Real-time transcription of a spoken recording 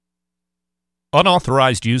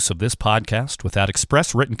Unauthorized use of this podcast without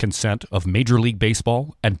express written consent of Major League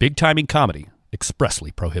Baseball and Big Timing Comedy expressly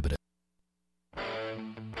prohibited.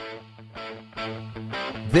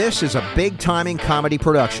 This is a Big Timing Comedy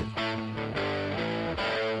production.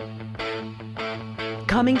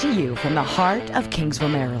 Coming to you from the heart of Kingsville,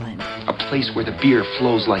 Maryland. A place where the beer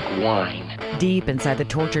flows like wine. Deep inside the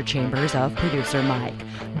torture chambers of producer Mike,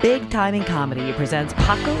 Big Timing Comedy presents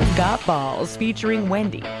Paco's Got Balls featuring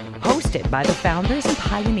Wendy, hosted by the founders and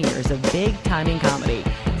pioneers of Big Timing Comedy,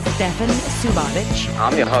 Stefan Subotic.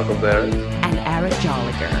 I'm your Huckleberry. And Eric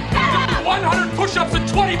Jolliger. 100 push-ups in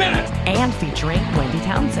 20 minutes! And featuring Wendy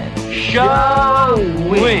Townsend.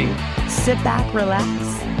 Show-wing. Sit back, relax,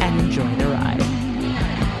 and enjoy the ride.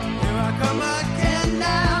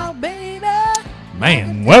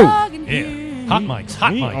 Man, whoa! Yeah, hot mics,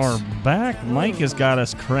 hot We mics. are back. Mike has got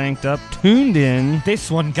us cranked up, tuned in.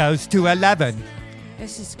 This one goes to 11.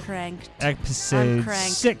 This is cranked. Episode I'm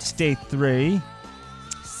cranked. 63.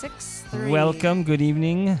 6-3. Welcome, good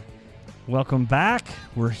evening. Welcome back.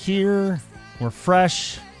 We're here. We're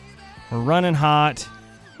fresh. We're running hot.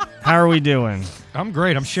 How are we doing? I'm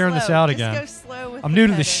great. I'm sharing this Slow. out Just again. go slow with I'm new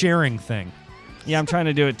to the petting. sharing thing. Yeah, I'm trying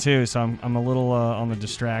to do it too, so I'm a little on the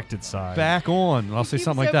distracted side. Back on. I'll say keeps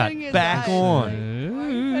something like that. opening his Back eyes. on.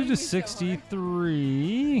 Ooh, to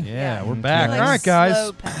 63. Yeah, we're Okay. back. Like All right, guys.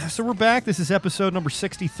 slow pass. So we're back. This is episode number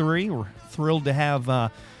 63. We're thrilled to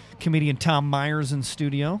have comedian Tom Myers in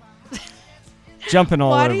studio. Jumping all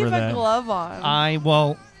Why over do you have that. a glove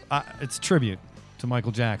on? It's a tribute to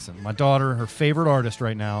Michael Jackson. My daughter, her favorite artist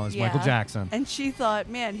right now is Michael Yeah. Jackson. And she thought,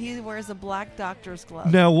 man, he wears a black doctor's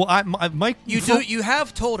glove. No, well, Mike. You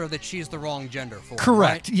have told her that she's the wrong gender for it,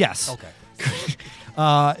 Correct. right? Yes. Okay.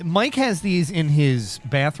 Mike has these in his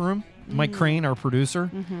bathroom. Mike Crane, our producer.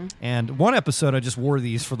 And one episode, I just wore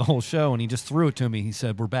these for the whole show, and he just threw it to me. He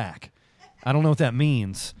said, "We're back." I don't know what that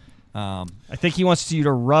means. I think he wants you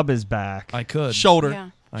to rub his back. I could. Yeah.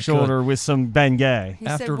 Shoulder with some Bengay. He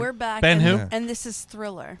After said, we're back. Ben and, who? and this is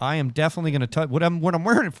Thriller. I am definitely going to touch what I'm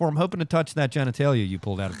wearing it for. I'm hoping to touch that genitalia you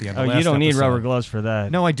pulled out at the end. Oh, of last you don't need episode. rubber gloves for that.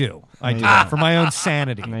 No, I do. I No, do you don't. for my own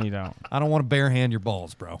sanity. No, you don't. I don't want to bare hand your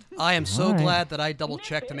balls, bro. I am so All right. glad that I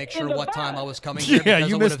double-checked to make sure what time I was coming here Yeah, because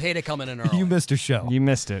you I would missed- have hated coming in early. You missed a show. You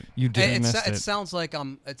missed it. You did. It, missed it it. sounds like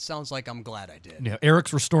I'm glad I did. Yeah,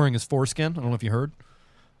 Eric's restoring his foreskin. I don't know if you heard.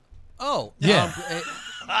 Oh, Yeah.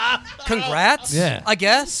 Congrats. Yeah. I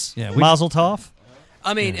guess. Yeah, Mazel tov.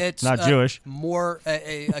 I mean, it's Not Jewish. More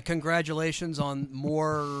congratulations on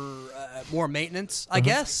more maintenance, I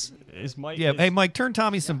guess. Is Mike? Yeah, hey, Mike, turn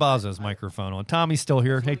Tommy Sinbazo's microphone on. Tommy's still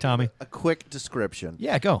here. Hey, Tommy. A quick description.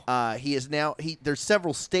 Yeah, go. He is now. There's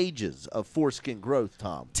several stages of foreskin growth.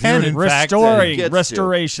 Tom. 10 He restoring, gets to.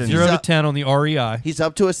 restoration. 0 to up- 10 on the REI. He's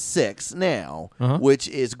up to a 6 now, Uh-huh. which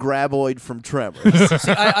is graboid from Tremors.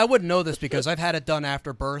 See, I wouldn't know this because I've had it done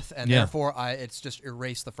after birth, and Yeah. therefore it's just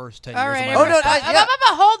erased the first 10 All years right. of my life. yeah.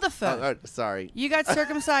 Hold the phone. Sorry. You got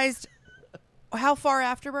circumcised how far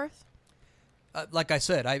after birth? Like I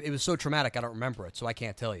said, it was so traumatic I don't remember it, so I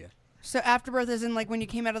can't tell you. So after birth is in like when you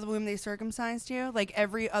came out of the womb they circumcised you? Like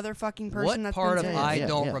every other fucking person What that's part been of saved? I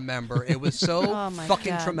don't remember? It was so Oh my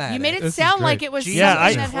fucking God. traumatic. You made it This is sound great. like it was Jesus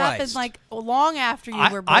something that Christ. happened like long after you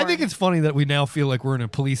were born. I think it's funny that we now feel like we're in a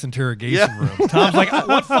police interrogation room. Tom's like,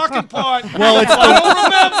 what fucking part? Well, it's I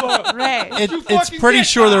don't remember. right. it's pretty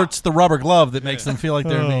sure that it's the rubber glove that makes them feel like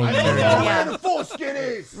they're being Yeah. Foreskin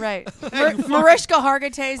is. Right. Mariska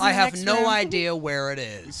Hargitay's in I the have next no room. idea where it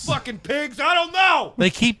is. Fucking pigs. I don't know. They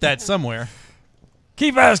keep that somewhere.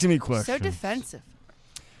 Keep asking me questions. So defensive.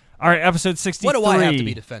 All right, episode 63. What do I have to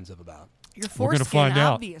be defensive about? Your We're gonna foreskin, find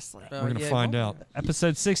out. obviously. We're going to find out.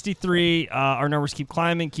 Episode 63. Our numbers keep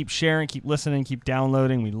climbing. Keep sharing. Keep listening. Keep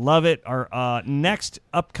downloading. We love it. Our next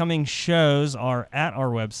upcoming shows are at our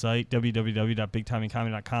website,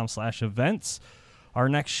 www.bigtimingcomedy.com/events. Our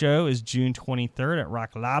next show is June 23rd at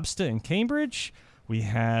Rock Lobster in Cambridge. We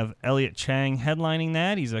have Elliot Chang headlining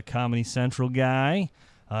that. He's a Comedy Central guy.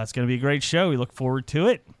 It's going to be a great show. We look forward to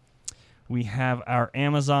it. We have our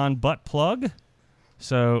Amazon butt plug.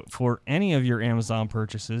 So for any of your Amazon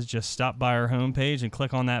purchases, just stop by our homepage and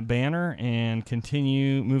click on that banner and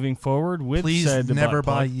continue moving forward with Please said never butt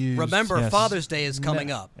buy plug. used. Remember, Yes. Father's Day is coming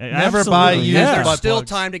up. Never buy Absolutely, used yeah. There's butt still plugs.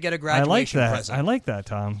 time to get a I like graduation that. present. I like that,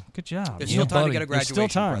 Tom. Good job. There's still time to get a There's graduation still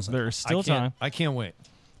time. present. There's still time. I can't wait. I'm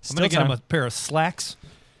Still going to get him time. a pair of slacks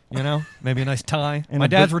You know, maybe a nice tie. And My a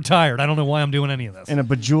dad's retired. I don't know why I'm doing any of this. And a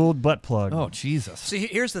bejeweled butt plug. Oh, Jesus. See,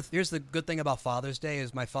 here's the good thing about Father's Day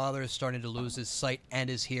is my father is starting to lose his sight and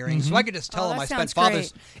his hearing. So I could just tell him I spent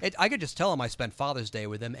I could just tell him I spent Father's Day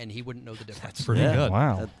with him, and he wouldn't know the difference. That's pretty good.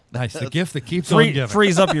 Wow. Nice. The gift that keeps on giving.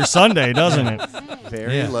 Frees up your Sunday, doesn't it?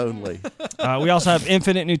 Very lonely. We also have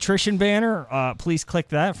Infinite Nutrition banner. Please click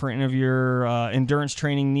that for any of your endurance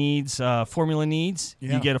training needs, formula needs.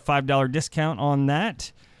 Yeah. You get a $5 discount on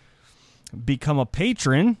that. Become a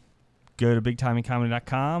patron. Go to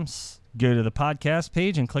bigtimingcomedy.com. Go to the podcast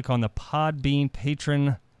page and click on the Podbean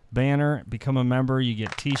patron banner. Become a member. You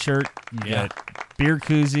get T-shirt. You get beer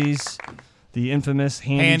koozies. The infamous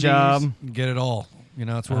handy job. You get it all. You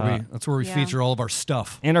know, that's where we feature all of our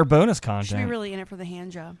stuff and our bonus Should content. be really in it for the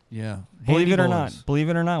hand job. Yeah. Believe Handy it or balls.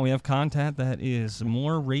 not, we have content that is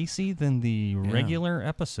more racy than the regular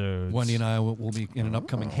episodes. Wendy and I will be in an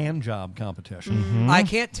upcoming hand job competition. I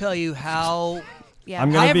can't tell you how. Yeah,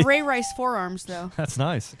 I have Ray Rice forearms, though. That's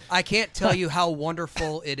nice. I can't tell you how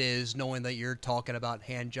wonderful it is knowing that you're talking about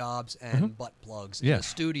hand jobs and butt plugs in a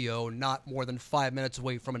studio not more than 5 minutes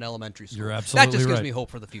away from an elementary school. You're absolutely That just gives right. me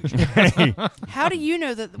hope for the future. How do you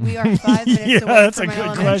know that we are 5 minutes away from an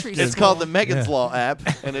elementary school? It's called the Megan's Law app,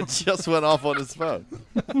 and it just went off on his phone.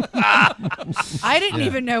 I didn't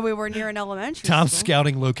even know we were near an elementary Tom's school.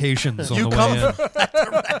 scouting locations on the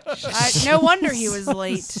way in. No wonder he was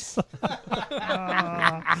late.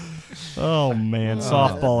 Oh man,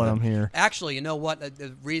 softballing them here. Actually, you know what?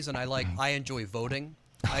 The reason I enjoy voting.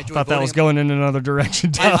 I enjoy thought that voting. was going in another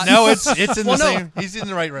direction. No, it's in the same. He's in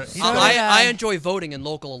the right. I enjoy voting in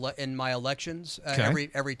in my elections Okay.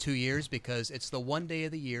 every 2 years because it's the one day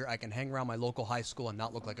of the year I can hang around my local high school and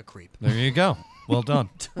not look like a creep. There you go. Well done.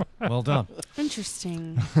 Well done.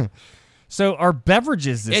 Interesting. So our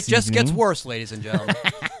beverages this evening. It just gets worse, ladies and gentlemen.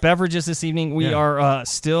 Beverages this evening. We are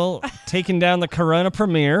still taking down the Corona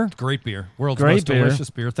Premier. Great beer. World's Great most beer. delicious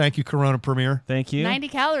beer. Thank you, Corona Premier. Thank you. 90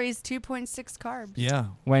 calories, 2.6 carbs. Yeah.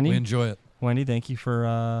 Wendy. We enjoy it. Wendy, thank you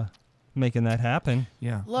for making that happen.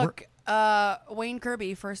 Yeah. Look, Wayne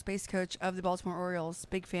Kirby, first base coach of the Baltimore Orioles,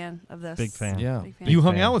 big fan of this. Big fan. Yeah. Big fan. You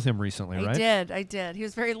hung out with him recently, right? I did. He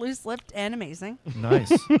was very loose-lipped and amazing. Nice.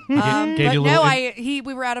 But gave you a no, little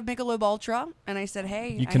we were out of Michelob Ultra, and I said, "Hey,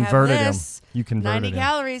 You I converted have him. this. You converted 90 him.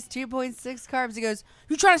 calories, 2.6 carbs." He goes,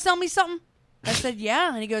 "You trying to sell me something?" I said, "Yeah,"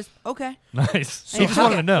 and he goes, "Okay." Nice. And He just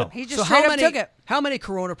wanted to know. He just straight up took it. How many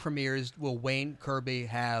Corona premieres will Wayne Kirby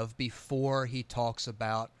have before he talks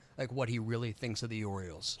about like what he really thinks of the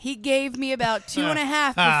Orioles? He gave me about 2.5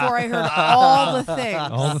 before I heard all the things.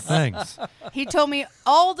 All the things. He told me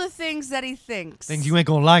all the things that he thinks. Things you ain't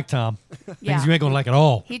going to like, Tom. Yeah. Things you ain't going to like at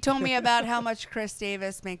all. He told me about how much Chris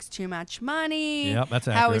Davis makes too much money. Yep, that's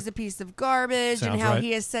How accurate. he's a piece of garbage, Sounds and how right.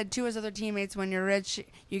 he has said to his other teammates, "When you're rich,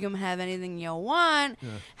 you can have anything you want."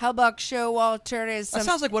 How Buck Showalter is. That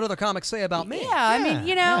sounds like what other comics say about me. Yeah, I mean,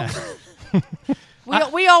 you know.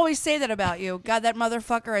 We always say that about you. God, that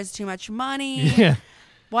motherfucker has too much money. Yeah.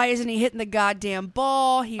 Why isn't he hitting the goddamn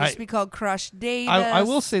ball? He used to be called Crush Davis. I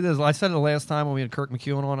will say this. I said it last time when we had Kirk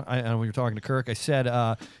McEwen on, and we were talking to Kirk. I said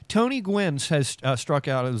Tony Gwynn has struck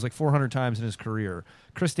out. It was like 400 times in his career.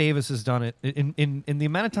 Chris Davis has done it. In the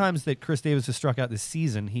amount of times that Chris Davis has struck out this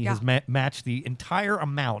season, he has matched the entire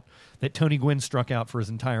amount that Tony Gwynn struck out for his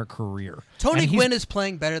entire career. Tony And Gwynn is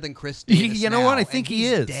playing better than Chris Davis. You know what? I now, think and he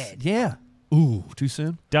he's is. Dead. Yeah. Ooh, too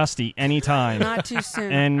soon? Dusty, anytime. Not too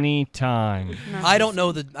soon. Anytime. I don't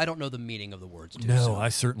know the meaning of the words. Too No, soon. I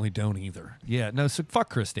certainly don't either. Yeah, no, so fuck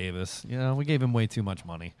Chris Davis. You know, we gave him way too much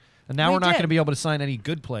money. And now We we're not did. going to be able to sign any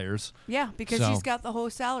good players. Yeah, because So- he's got the whole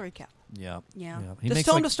salary cap. Yeah. Yeah. He Just makes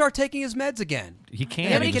tell him like- to start taking his meds again. He can't.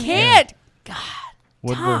 Yeah, but he just can't. God,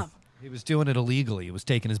 Woodworth. Tom. He was doing it illegally. He was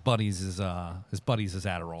taking his buddies'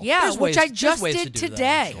 Adderall. Yeah, There's which ways- I there's just ways to did do that,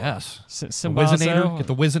 today. I'm sure. Yes. The Sinbazo, Wizinator. Get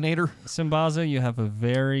the Wizinator. Sinbazo, you have a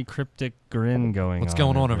very cryptic grin going on. What's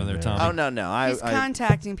going on over there, Tom? Oh no! He's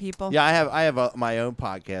contacting people. Yeah, I have my own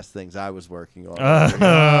podcast things I was working on.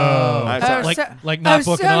 Like not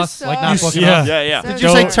booking us? Like not booking us? Yeah. So Did you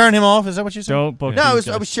say Don't- turn him off? Is that what you said? Don't book No, I these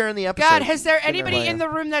was guys. sharing the episode. God, has there Getting anybody everybody in the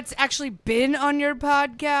room that's actually been on your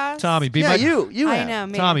podcast? Tommy, be Yeah, my you. I have. know,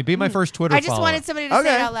 me. Tommy, be my first Twitter I just follower. wanted somebody to say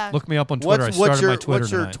Okay. it out loud. Look me up on Twitter. I started my Twitter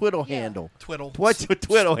What's your tonight. Twiddle handle? Twiddle. What's your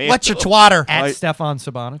Twiddle handle? What's your twatter? At Stefan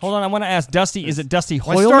Sabanich. Hold on, I want to ask Dusty. Is it Dusty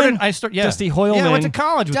Well, Hoyleman? yeah. Dusty Hoyleman. Yeah, I went to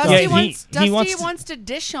college with Dusty, Dusty. wants, he wants to- to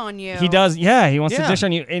dish on you. He does. Yeah, he wants to Yeah. dish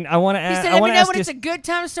on you. And I want to He ask. said, I "Let want me to know ask when you. it's a good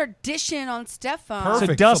time to start dishing on Stefan." Perfect. So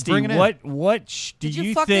So Dusty, bring it in. what Did you do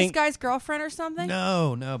you fuck think? this guy's girlfriend or something?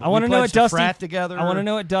 No. But I want we to know what pledged to Dusty. frat together. I want to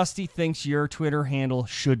know what Dusty thinks your Twitter handle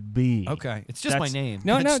should be. Okay, it's just my That's- name.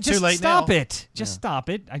 No, If no, it's just late stop now. it. Just stop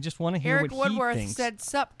it. I just want to hear Eric what he Woodworth thinks. said,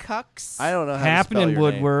 "Sup, cucks." I don't know how Happening, to spell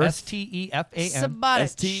your name. Woodworth. Stefan.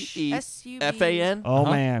 Subbotich. Stefan. Oh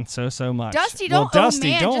man, so much. Dusty, well, don't. Dusty,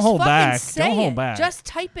 oh man, don't just hold fucking back. Say Don't hold it. back. Just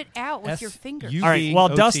type it out with your finger. All right. While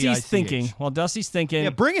Dusty's UVOTICH. thinking. Yeah,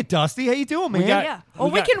 bring it, Dusty. How you doing, man? Yeah. Oh,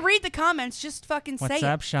 we can read the comments. Just fucking say What's it.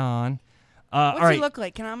 up, Sean? What's all right. he look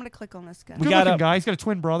like? I'm gonna click on this guy. Good looking guy. He's got a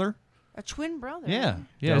twin brother. A twin brother. Yeah.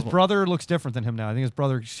 His brother looks different than him now. I think his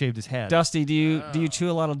brother shaved his head. Dusty, do you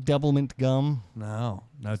chew a lot of double mint gum? No.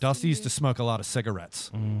 Dusty used to smoke a lot of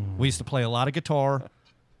cigarettes. We used to play a lot of guitar.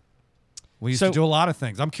 We used to do a lot of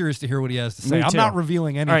things. I'm curious to hear what he has to say. Me I'm too. not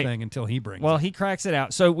revealing anything Right. until he brings Well, it. he cracks it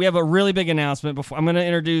out. So we have a really big announcement. Before I'm going to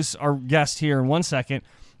introduce our guest here in 1 second.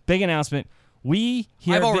 Big announcement. We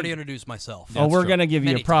here. I've at already Big- introduced myself. Oh, we're going to give you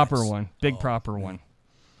Many a proper times. one. Big proper one.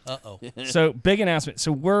 Uh-oh. So big announcement.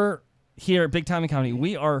 So we're here at Big Time Comedy.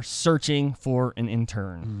 We are searching for an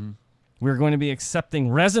intern. We're going to be accepting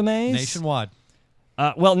resumes Nationwide.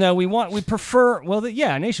 Well, no, we prefer. Well,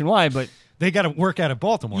 nationwide, but they got to work out of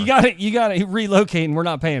Baltimore. You got to relocate, and we're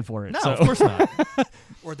not paying for it. No, so. of course not.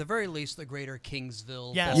 Or at the very least, the greater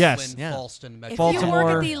Kingsville, Yes. Baldwin, Yes. Yeah. Falston, If Metro. you work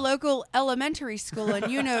at the local elementary school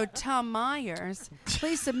and you know Tom Myers,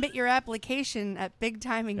 please submit your application at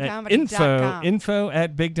bigtimingcomedy.com. Info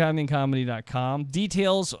at bigtimingcomedy.com.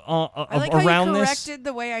 Details I like around how you this. corrected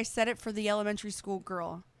the way I said it for the elementary school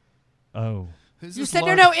girl. Oh. You said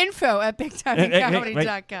no info at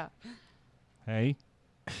bigtimingcomedy.com. Hey.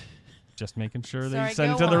 Just making sure that Sorry, you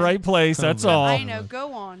send it go to the on. right place. That's all. I know.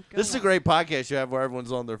 Go on. This is a great podcast you have where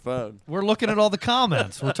everyone's on their phone. We're looking at all the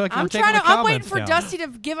comments. We're taking I'm the comments waiting for down. Dusty to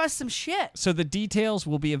give us some shit. So the details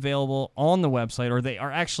will be available on the website, or they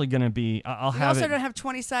are actually going to be. I'll We have also it. don't have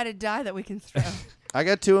 20-sided die that we can throw. I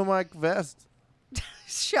got 2 in my vest.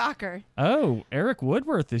 Shocker. Oh, Eric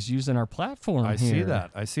Woodworth is using our platform. I here.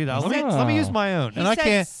 see that. Let me use my own. And I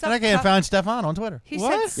can't find Stefan on Twitter. He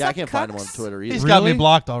What? said Yeah, I can't find him on suck Twitter either. He's got me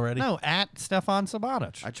blocked already. No, at Stefan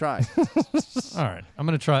Subbotich. I tried. All right, I'm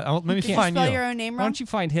gonna try. Let me Did you find spell you. your own name Why wrong? don't you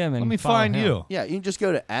find him and Let me follow find him? you. Yeah, you can just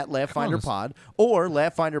go to @LaughFinderPod or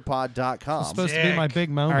LaughFinderPod.com. It's supposed to be my big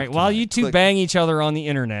moment. All right, while you two Click. bang each other on the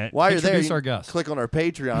internet, While you're there, Introduce you our can guest. click on our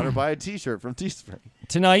Patreon or buy a T-shirt from Teespring.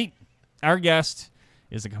 tonight, our guest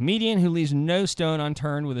is a comedian who leaves no stone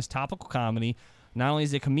unturned with his topical comedy. Not only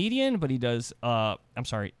is he a comedian, but he does. But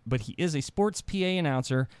he is a sports PA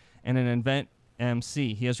announcer and an event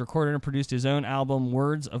MC. He has recorded and produced his own album,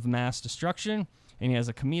 Words of Mass Destruction, and he has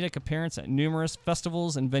a comedic appearance at numerous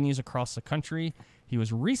festivals and venues across the country. He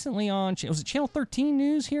was recently on. Was it Channel 13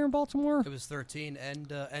 News here in Baltimore? It was 13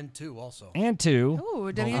 and 2 also. And 2.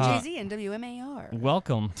 Ooh, WJZ and WMAR.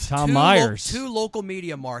 Welcome, Tom Two Myers. two local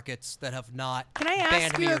media markets that have not Can I banned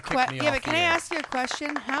ask me you or a kicked question? me Yeah, off but can the I air. ask you a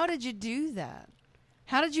question? How did you do that?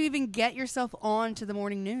 How did you even get yourself on to the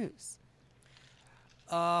morning news?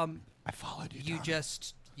 I followed you.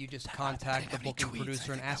 You just contact the booking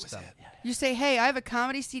producer and ask them. You say, "Hey, I have a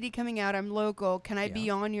comedy CD coming out. I'm local. Can I be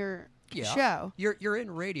on your show?" You're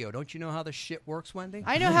in radio. Don't you know how this shit works, Wendy?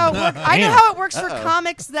 I know how it works. I know how it works for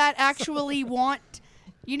comics that actually want.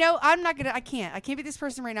 You know, I can't be this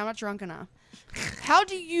person right now. I'm not drunk enough. How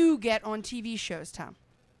do you get on TV shows, Tom?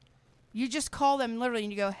 You just call them literally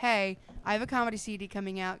and you go, "Hey, I have a comedy CD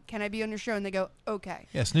coming out. Can I be on your show?" And they go, "Okay."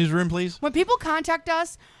 Yes, newsroom, please. When people contact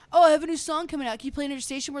us, "Oh, I have a new song coming out. Can you play it on your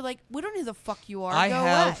station?" We're like, "We don't know who the fuck you are. I Go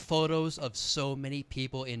have away." photos of so many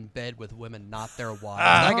people in bed with women, not their wives.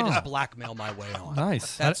 I can just blackmail my way on.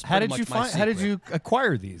 Nice. That's How pretty did you much my find? How did secret. you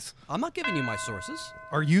acquire these? I'm not giving you my sources.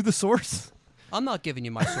 Are you the source? I'm not giving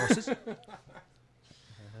you my sources.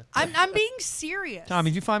 I'm being serious. Tom,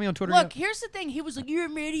 did you find me on Twitter? Look, yet? here's the thing. He was like, "You're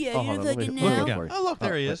in radio. Oh, You're hold on, let me fucking look now." again. Oh, look,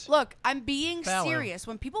 there he is. Look, I'm being Fowler. serious.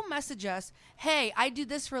 When people message us, "Hey, I do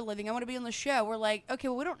this for a living. I want to be on the show." We're like, "Okay,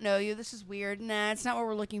 well, we don't know you. This is weird. Nah, it's not what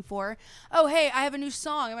we're looking for." "Oh, hey, I have a new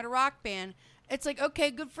song. I'm at a rock band." It's like,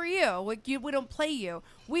 "Okay, good for you. Like, we don't play you.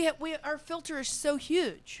 Our filter is so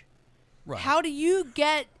huge. Right. How do you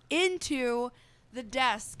get into the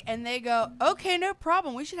desk and they go, "Okay, no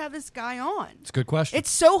problem. We should have this guy on"? It's a good question. It's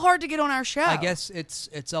so hard to get on our show. I guess it's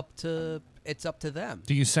up to them.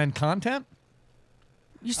 Do you send content?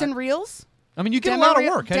 You send reels? I mean, you get Demo a lot of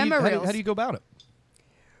reel- work. How do demo you reels. go about it?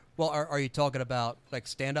 Well, are you talking about like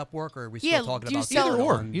stand-up work, or are we Yeah, still talking do you about sell- getting Either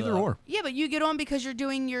or. on Either the- or. Yeah, but you get on because you're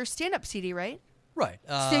doing your stand-up CD, right? Right.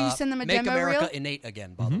 So you send them a Make demo America reel? innate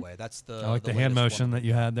again. By the way, that's the. I like the hand latest motion one. that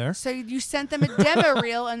you had there. So you sent them a demo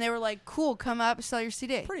reel, and they were like, "Cool, come up, sell your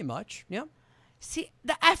CD." Pretty much. Yeah. See,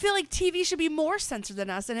 I feel like TV should be more censored than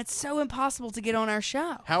us, and it's so impossible to get on our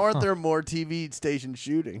show. How aren't there more TV station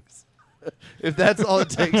shootings? If that's all it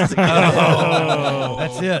takes to get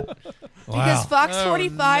That's it. Because Fox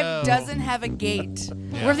 45 doesn't have a gate.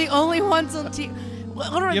 We're the only ones on TV.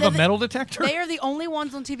 You have a metal detector? They are the only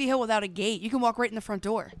ones on TV Hill without a gate. You can walk right in the front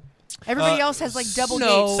door. Everybody else has like double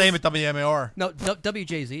gates. Same at WMAR. No,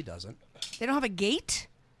 WJZ doesn't. They don't have a gate?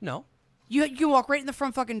 No. You can walk right in the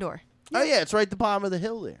front fucking door. Oh, yeah, it's right at the bottom of the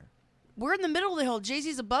hill there. We're in the middle of the hill.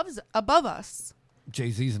 Jay-Z's above us.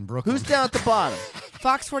 Jay-Z's in Brooklyn. Who's down at the bottom?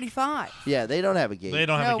 Fox 45. Yeah, they don't have a gate. They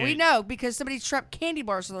don't have a gate. No, we know because somebody strapped candy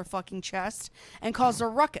bars to their fucking chest and caused a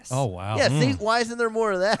ruckus. Oh, wow. Yeah, see, why isn't there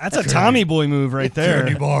more of that? That's a Tommy Boy move right there.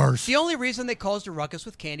 Candy bars. The only reason they caused a ruckus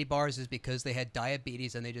with candy bars is because they had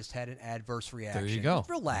diabetes and they just had an adverse reaction. There you go. Just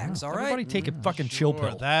relax, all right? Everybody take a fucking chill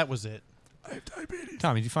pill. That was it. I have diabetes.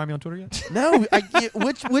 Tommy, did you find me on Twitter yet? No.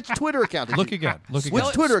 Which Twitter account did Look you again. Look again.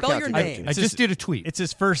 Which Twitter spell account your did name. you I just did a tweet. It's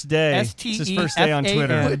his first day. It's his first day on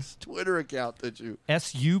Twitter. Which Twitter account did you?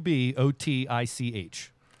 SUBOTICH.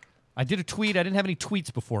 I did a tweet. I didn't have any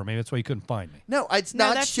tweets before. Maybe that's why you couldn't find me. No, it's No,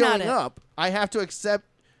 not that's showing not it. up. I have to accept.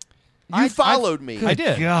 You followed me. I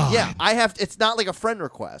did. God. Yeah, I have. It's not like a friend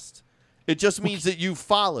request. It just means that you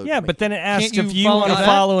followed Yeah, me. but then it asks Can't if you you want to follow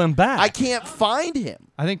follow him back. I can't find him.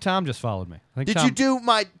 I think Tom just followed me. I think Did Tom, you do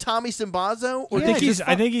my Tommy Sinbazo? Or I think did you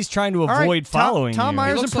I think he's trying to All right, avoid following Tom you.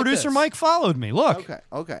 Myers and looks like producer this. Mike followed me. Look.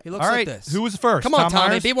 Okay. He looks All like right. this. Who was first? Come on, Tommy.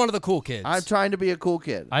 Myers? Be one of the cool kids. I'm trying to be a cool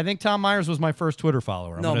kid. I think Tom Myers was my first Twitter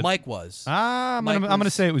follower. no, Mike was. I'm Mike gonna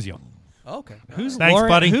was- say it was you. Okay. Who's Thanks,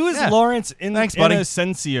 Lawrence, buddy. Who is Yeah. Lawrence Thanks, buddy.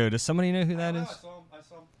 Inocencio? Does somebody know who that is?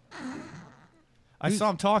 I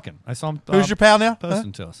saw him talking. I saw him. Who's your pal now?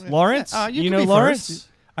 Posting to us. Lawrence? You you can know be Lawrence? first.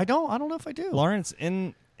 I don't know if I do. Lawrence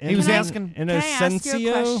He was asking- Can I ask you a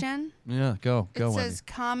Inocencio? question? Yeah, go, It Wendy. says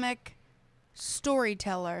comic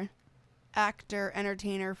storyteller, actor,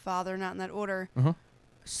 entertainer, father, not in that order.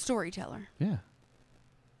 Storyteller. Yeah.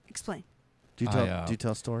 Explain. Do you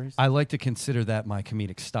tell stories? I like to consider that my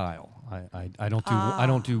comedic style. I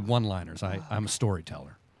don't do one-liners. I'm a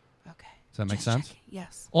storyteller. Okay. Does that make Just sense? checking.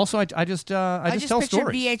 Yes. Also, I just tell pictured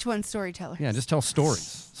stories. VH1 storyteller. Yeah, just tell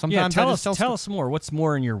stories. Yeah, Sometimes tell I us. just Tell us more. What's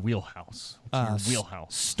more in your wheelhouse? What's in your s-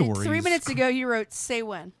 wheelhouse? stories. 3 minutes ago, you wrote "Say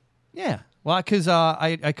when." Yeah. Well, because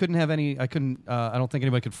I couldn't have any. I couldn't. I don't think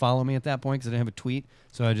anybody could follow me at that point because I didn't have a tweet.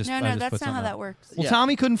 So I just. No, I no, just that's put not how something that out. works. Well, Yeah.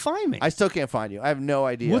 Tommy couldn't find me. I still can't find you. I have no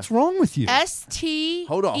idea. What's wrong with you? ST.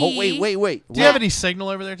 Hold on. Wait. Do you have any signal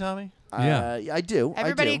over there, Tommy? Yeah. I do.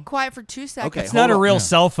 Everybody I do. quiet for 2 seconds. Okay, It's not a hold on. real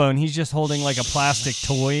cell phone. He's just holding like a plastic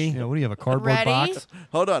toy. Yeah. What do you have? A cardboard Ready? box?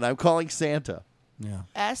 Hold on. I'm calling Santa. Yeah.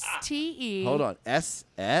 STE. Hold on. S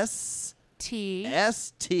T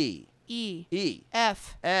T E E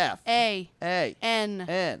F F A A N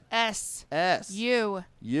N S S U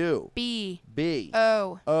U B B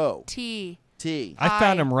O O T T I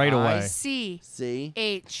found him right away. C C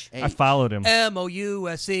H. I followed him.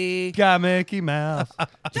 MOUSE. Got Mickey Mouse.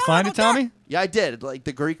 Did you find it, Tommy? Yeah, I did. Like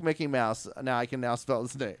the Greek Mickey Mouse. Now I can spell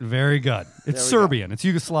his name. Very good. It's There we go. Serbian. It's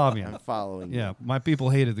Yugoslavian. I'm following you. Yeah, my people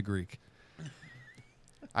hated the Greek.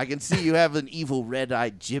 I can see you have an evil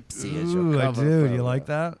red-eyed gypsy as your Ooh, I cover do. photo. You like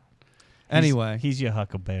that? Anyway, He's your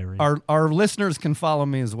huckleberry. our listeners can follow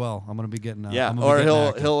me as well. I'm going to be getting. Yeah, I'm gonna be or getting he'll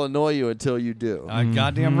active. he'll annoy you until you do.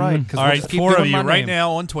 Goddamn right. 'Cause All we'll right, just keep 4 of doing you my right name.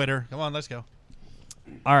 now on Twitter. Come on, let's go.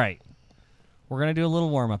 All right. We're going to do a little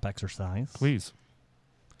warm-up exercise. Please.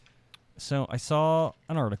 So I saw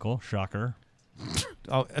an article, shocker.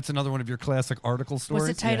 Oh, that's another one of your classic article stories. Was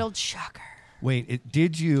it titled "Shocker"? Wait,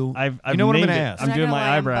 did you? I've you know what I'm named going to it. ask? I'm not doing gonna my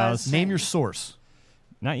lie, I'm eyebrows. buzzed. Name your source.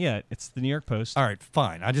 Not yet. It's the New York Post. All right,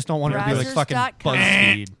 fine. I just don't want it to be like fucking Browsers.com.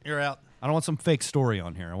 BuzzFeed. You're out. I don't want some fake story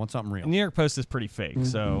on here. I want something real. The New York Post is pretty fake,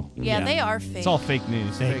 so Yeah, they are fake. it's all fake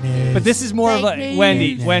news. Fake news. But this is more of Fake a news.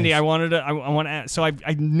 Wendy. Wendy, I wanted to. I want to. So I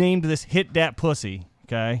named this "Hit Dat Pussy."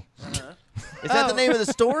 Okay. Is that the name of the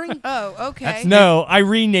story? Oh, okay. No, I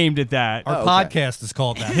renamed it that. Our Oh, okay. podcast is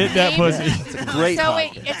called that. Hit that pussy. It's a great So podcast.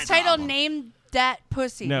 wait, it's titled "Name That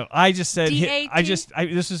Pussy." No, I just said.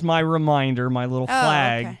 D-A-T? This is my reminder, my little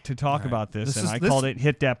flag okay. to talk about this, This and is- I this- called it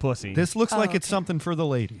 "Hit That Pussy." This looks like it's okay. something for the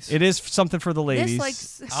ladies. It is something for the ladies.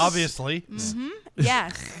 This like Obviously.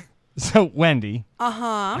 yes. So Wendy, Uh-huh.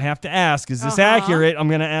 I have to ask: is this Uh-huh. accurate? I'm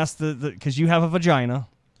going to ask the because you have a vagina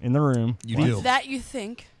in the room. You do. That you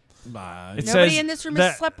think? It Nobody says in this room that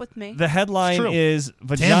has slept with me. The headline true. is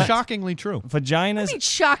Damn shockingly true. vaginas. I mean,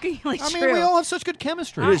 shockingly I true. mean, we all have such good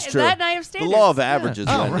chemistry. It is true. That and I have The standards. law of averages.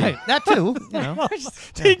 Oh, Wendy. right. That too. You know.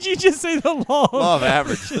 Did you just say the law? Law of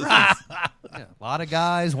averages. Yeah, a lot of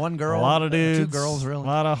guys, one girl. A lot of dudes. 2 girls, A really.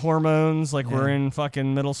 lot of hormones, like we're in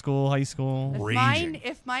fucking middle school, high school.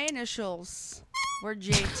 If my initials We're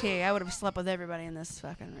JT. I would have slept with everybody in this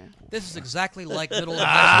fucking room. This is exactly like middle of high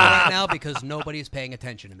school right now because nobody's paying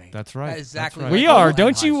attention to me. That's right. Exactly. That's We like are. middle Don't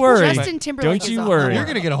and you high worry. Justin Timberlake Don't you is on. worry. You're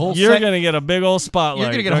gonna get a whole. You're going to get a big old spotlight.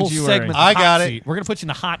 You're gonna get a whole Don't you segment. worry. I got it. Seat. We're gonna put you in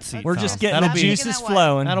the hot seat. We're Tom. just getting That'll the be, juices Taking that way.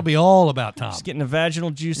 flowing. That'll be all about Tom. Just getting the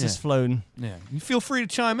vaginal juices Yeah. flowing. Yeah, you feel free to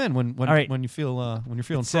chime in when All right. when you feel when you're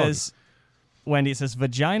feeling. It says, Wendy, it says,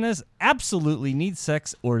 vaginas absolutely need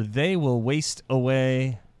sex or they will waste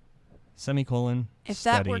away. Semicolon. If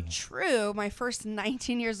that study. were true, my first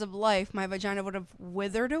 19 years of life, my vagina would have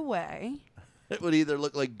withered away. It would either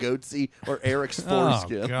look like Goatsy or Eric's Oh,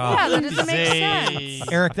 foreskin. God. Yeah, that doesn't make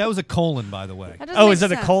sense. Eric, that was a colon, by the way. That doesn't Oh, make is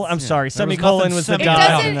that a sense. colon? I'm sorry. There was Semicolon nothing was the It semicolon. dot.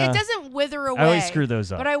 doesn't. and, It doesn't wither away. I always screw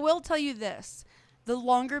those up. But I will tell you this: the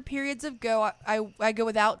longer periods of go, I go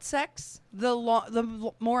without sex. The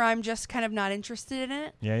more I'm just kind of not interested in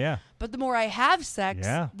it. Yeah. But the more I have sex,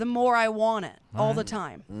 Yeah. the more I want it all the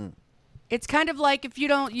time. It's kind of like if you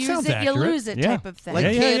don't use Sounds it, you accurate. lose it Yeah. type of thing. Like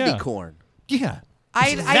Yeah, candy yeah. corn. Yeah,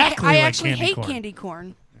 I exactly I like actually candy hate corn. candy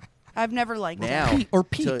corn. I've never liked Now. it. or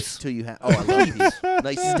Till peeps. you have. Oh, I love peeps.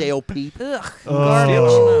 Nice stale peep. Ugh,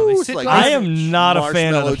 No, they It's sit like I garbage. am not a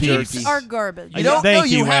fan of the Marshmallow peeps. jerky. are garbage. You don't Thank know.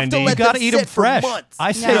 you, You have Wendy. to You let gotta them eat sit them fresh. for months.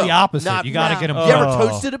 I say No. the opposite. Not- You gotta no. get them. You ever Oh.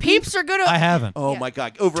 toasted a peep? Peeps are good. I haven't. Oh Yeah. my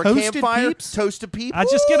god! Over a Toasted campfire, peeps? toasted peep. I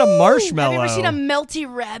just get a marshmallow. Have you ever seen a melty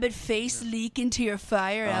rabbit face leak into your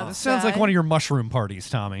fire outside? Sounds like one of your mushroom parties,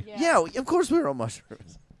 Tommy. Yeah, of course we were on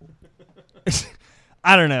mushrooms.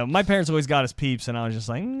 I don't know. My parents always got us peeps, and I was just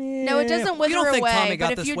like, nah. No, it doesn't wither You don't think away. Tommy but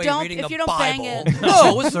got if this you way don't, reading if the you don't Bible? bang it, No,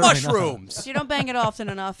 it was Certainly not. mushrooms. if you don't bang it often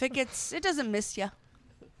enough, it doesn't miss you.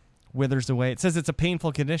 Withers away. It says it's a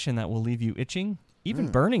painful condition that will leave you itching, even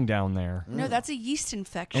burning down there. No, that's a yeast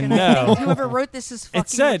infection. And I think no. whoever wrote this is fucking. It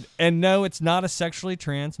said, and no, it's not a sexually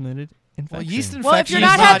transmitted infection. Well, yeast Well, if infection you're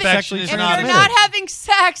is not having, sexually if you're transmitted. not having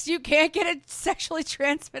sex, you can't get a sexually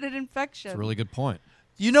transmitted infection. That's a really good point.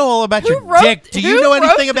 You know all about Who your wrote- dick. Do you who know wrote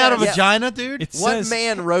anything about a this? vagina, dude? It What says,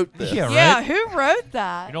 man wrote this? Yeah, right. Yeah, who wrote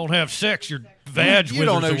that? don't have sex, your vag You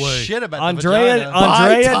don't know shit about the Andrea vagina.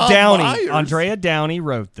 Andrea By Tom Downey. Myers. Andrea Downey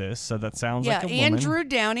wrote this, so that sounds Yeah, like a woman. Andrew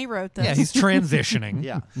Downey wrote this. Yeah, he's transitioning.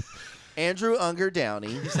 Yeah, Andrew Unger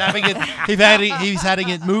Downey. He's having it. He's having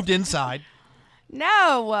it moved inside.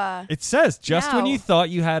 No. It says just when No. you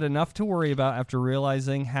thought you had enough to worry about after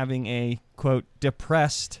realizing having a quote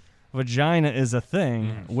depressed vagina is a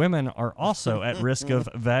thing, women are also at risk of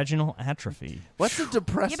vaginal atrophy. What's a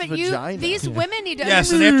depressed Yeah, but vagina? these women need to. Yes,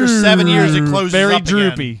 and after 7 years, it closes Very up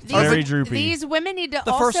droopy. again. Very droopy. These women need to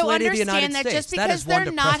The First also Lady of the understand United that just States. That because is one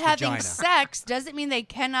they're not depressed having vagina. sex doesn't mean they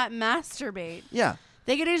cannot masturbate. Yeah,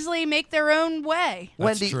 They could easily make their own way.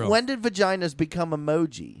 Wendy. true. When did vaginas become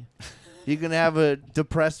emoji? You can have a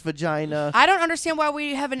depressed vagina. I don't understand why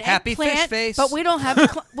we have an Happy fish eggplant, face. but we don't have a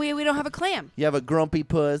we don't have a clam. You have a grumpy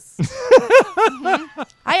puss.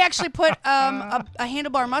 I actually put a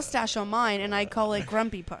handlebar mustache on mine, and I call it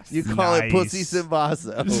Grumpy Puss. You call it Nice. Pussy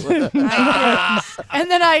Sinbazo.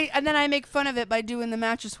 and then I make fun of it by doing the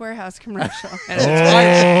Mattress Warehouse commercial. And if it's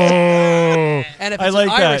Irish, and if I it's like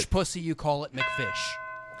an Irish that. pussy, you call it McFish.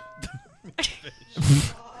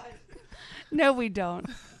 No, we don't.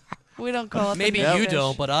 We don't call it. Maybe the you fish.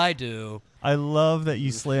 don't, but I do. I love that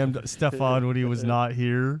you slammed Stefan when he was not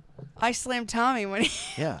here. I slammed Tommy when he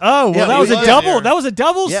Yeah. Oh, well, Yeah, that was we a love double. it. That was a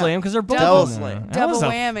double Yeah. slam because they're both Double in there. slam. That double was a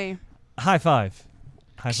whammy. high five.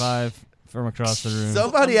 High five from across the room.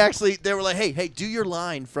 Somebody actually, they were like, "Hey, do your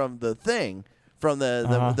line from the thing, from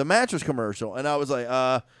the mattress commercial," and I was like,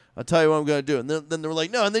 "I'll tell you what I'm going to do." And then they were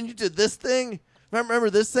like, "No," and then you did this thing. Remember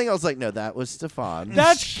this thing? I was like, "No, that was Stefan."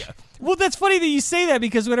 That's funny that you say that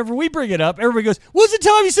because whenever we bring it up, everybody goes, "Was it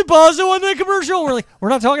Tommy Sinbazo on that commercial?" We're like, "We're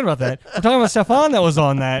not talking about that. We're talking about Stefan that was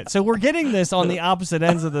on that." So we're getting this on the opposite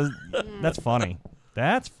ends of the. That's funny.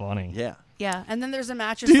 That's funny. Yeah. Yeah, and then there's a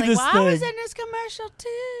mattress Do like, this well, I was thing. in this commercial too.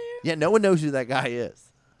 Yeah, no one knows who that guy is.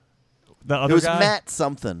 The It other was guy, Matt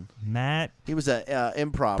something. Matt. He was a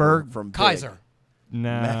improv Berg- from Big. Kaiser.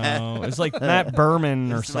 No, it's like Matt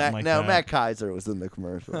Berman or It's something Matt, like no, that. Matt Kaiser was in the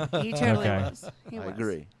commercial. He totally Okay. was. He I was.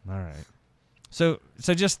 agree. All right. So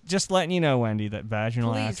just letting you know, Wendy, that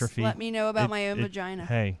vaginal Please atrophy. let me know about it- my own it- vagina.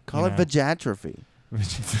 Hey, Call you it know. vagatrophy.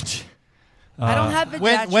 I don't have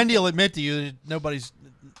vagina. Wendy will admit to you that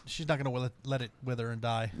she's not going to let it wither and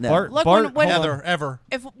die. No. Bart, Look, Bart, when- hold on. Ever.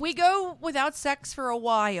 If we go without sex for a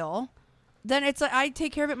while, then it's like I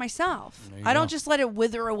take care of it myself. I don't just let it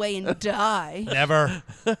wither away and die. Never.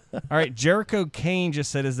 All right, Jericho Kane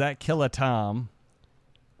just said, "Is that Kill a Tom?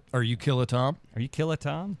 Are you Kill a Tom? Are you Kill a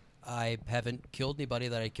Tom?" I haven't killed anybody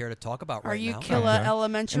that I care to talk about Are right you now. kill a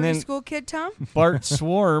elementary school kid, Tom? Bart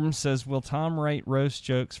Swarm says, will Tom write roast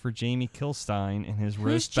jokes for Jamie Kilstein in his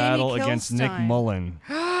roast Jamie battle against Nick Kilstein? Mullen?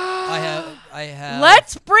 I have.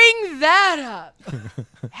 Let's bring that up.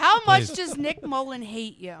 How much does Nick Mullen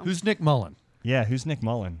hate you? Who's Nick Mullen? Yeah, who's Nick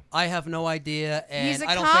Mullen? I have no idea, He's and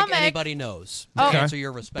a I don't comic. think anybody knows. To Oh. answer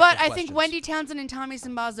your respective But I think questions. Wendy Townsend and Tommy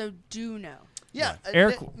Sinbazo do know. Yeah,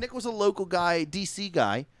 Eric- Nick was a local guy, DC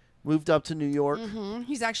guy, moved up to New York.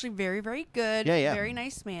 He's actually very, very good. Yeah. Very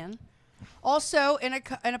nice man. Also, in a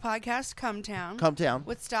podcast, Come Town,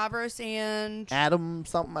 with Stavros and Adam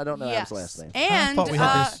something, I don't know yes. his last name. And I thought we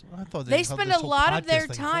had this. I thought they had spend this a whole lot of their podcast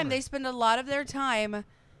thing time. They cornered. spend a lot of their time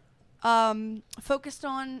focused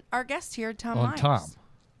on our guest here, Tom On Myers. Tom.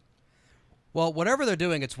 Well, whatever they're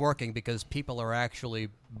doing, it's working because people are actually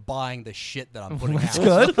buying the shit that I'm putting That's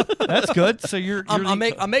out. good. That's good. So you're I'm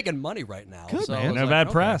making money right now. Good, so man. it's No like, bad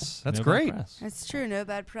okay. press. That's No bad great. press. That's true. No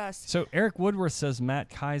bad press. So Eric Woodworth says Matt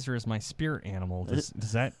Kaiser is my spirit animal. Does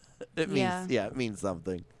that? It means Yeah. it means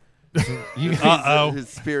something. Uh-oh. His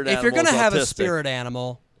spirit If you're animal is gonna have a autistic. spirit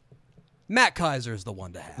animal, Matt Kaiser is the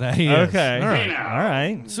one to have. He is. Okay. All right. All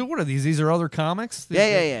right. So what are these? These are other comics?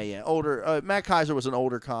 Yeah. Older. Matt Kaiser was an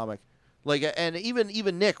older comic, and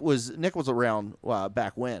even Nick was around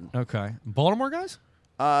back when. Okay. Baltimore guys?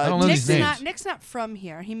 I don't know Nick's these names. Nick's not from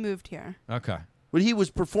here. He moved here. Okay. But he was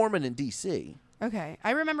performing in DC. Okay.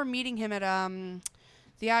 I remember meeting him at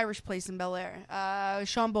the Irish place in Bel Air.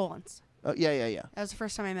 Sean Boland's. Yeah. That was the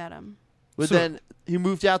first time I met him. But then he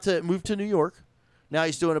moved to New York. Now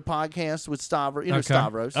he's doing a podcast with Stavros. You know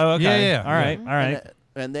Stavros. Oh, okay. Yeah. All right. All right.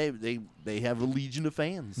 And they have a legion of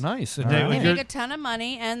fans. Nice. All And right. They you're- make a ton of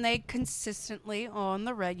money, and they consistently, on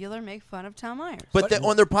the regular, make fun of Tom Myers. But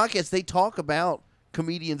on their podcast, they talk about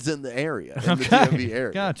comedians in the area, in the DMV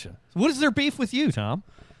area. Gotcha. What is their beef with you, Tom?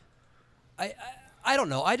 I don't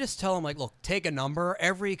know. I just tell them, like, look, take a number.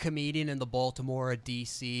 Every comedian in the Baltimore,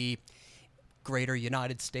 D.C., greater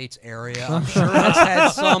United States area, I'm sure has had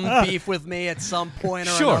some beef with me at some point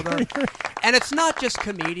or another. And it's not just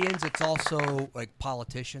comedians. It's also, like,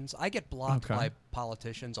 politicians. I get blocked by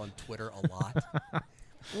politicians on Twitter a lot.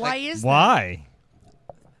 Why is that? Why?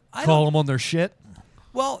 Call them on their shit?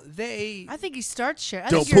 Well, they... I think he starts shit. I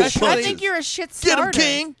Don't think, pull I punches. think you're a shit Get starter. him,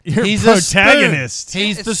 King. You're He's a a spoon. protagonist.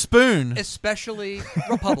 He's the spoon. Especially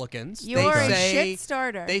Republicans. You're a say, shit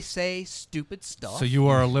starter. They say stupid stuff. So you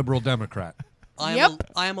are a liberal Democrat. I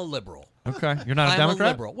am a liberal. Okay. You're not a I'm Democrat?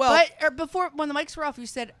 a liberal. Well, but before, when the mics were off, you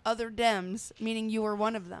said other Dems, meaning you were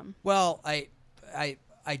one of them. well, I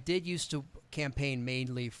did used to campaign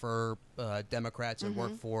mainly for Democrats and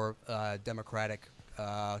work for Democratic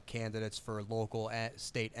candidates for local,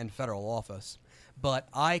 state, and federal office. But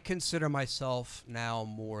I consider myself now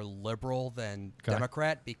more liberal than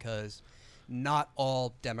Democrat because not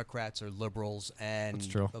all Democrats are liberals, and That's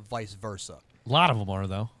true. vice versa. A lot of them are,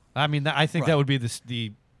 though. I mean, I think that would be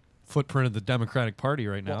the footprint of the Democratic Party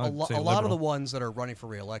right now. Well, I'd say a lot of the liberal. ones that are running for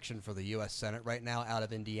re-election for the U.S. Senate right now out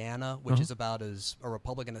of Indiana, which is about as a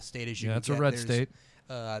Republican a state as you Yeah, can it's a get. red state.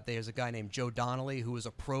 There's a guy named Joe Donnelly who is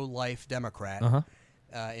a pro-life Democrat.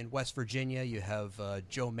 In West Virginia, you have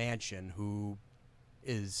Joe Manchin, who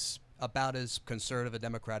is about as conservative a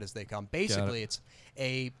Democrat as they come. Basically, it's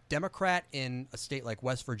a Democrat in a state like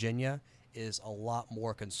West Virginia is a lot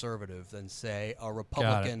more conservative than, say, a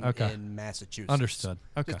Republican in Massachusetts. Understood.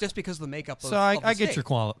 Okay. Just because of the makeup of So I the get state. your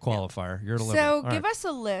qualifier. You're the liberal. So All give right. us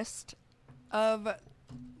a list of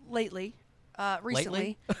recently,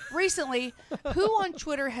 who on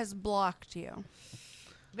Twitter has blocked you?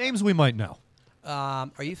 Names we might know.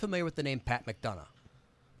 Are you familiar with the name Pat McDonough?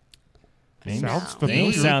 Sounds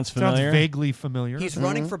Name sounds familiar. Sounds vaguely familiar. He's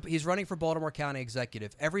running for Baltimore County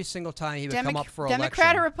executive. Every single time he would come up for election.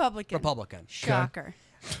 Democrat or Republican? Republican. Shocker.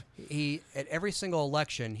 He at every single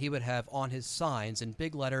election he would have on his signs in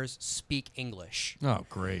big letters "Speak English." Oh,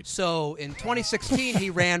 great. So in 2016 he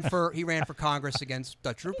ran for Congress against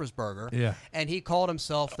Dutch Ruppersberger. Yeah. And he called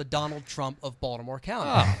himself the Donald Trump of Baltimore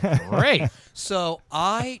County. Oh, great. So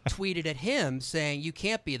I tweeted at him saying, "You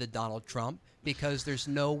can't be the Donald Trump because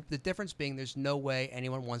the difference being there's no way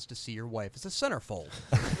anyone wants to see your wife as a centerfold."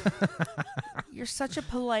 You're such a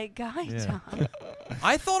polite guy, Tom.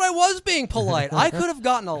 I thought I was being polite. I could have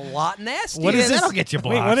gotten a lot nastier. What is this? That'll get you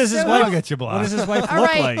blocked. Wait, what does his That'll wife get you blocked? What does his wife All look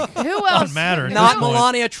right, like? who else? Doesn't matter. at Not this point.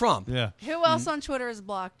 Melania Trump. Yeah. Who else on Twitter has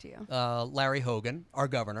blocked you? Larry Hogan, our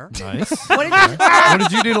governor. Nice. What did you, What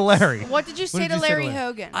did you do to Larry? what did you say did to you say to Larry Larry?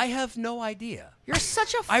 Hogan? I have no idea. You're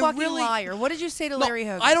such a fucking liar. What did you say to Larry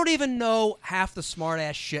Hogan? I don't even know half the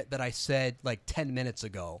smart-ass shit that I said like 10 minutes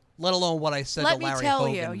ago, let alone what I said to Larry Hogan. Let me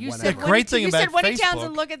tell you. You said, Facebook.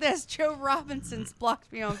 Townsend, look at this. Joe Robinson's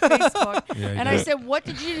blocked me on Facebook. And I said, what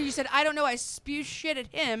did you do? You said, I don't know. I spew shit at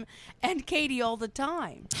him and Katie all the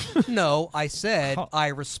time. No, I said I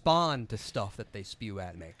respond to stuff that they spew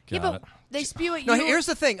at me. But they spew at you. No, here's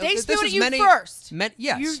the thing. They This spew at is you many, first.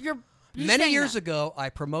 Yes. You're Many years ago, I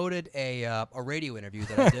promoted a radio interview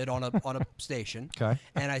that I did on a station. Okay.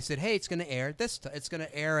 And I said, "Hey, it's going to air it's going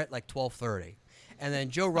to air at like 12:30." And then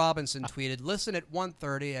Joe Robinson tweeted, "Listen at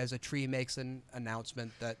 1:30 as a tree makes an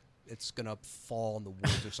announcement that it's going to fall in the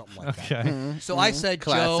woods or something like that." Mm-hmm. So I said,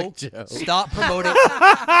 Classic Joe, stop promoting. So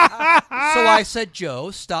I said,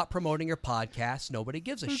 Joe, stop promoting your podcast. Nobody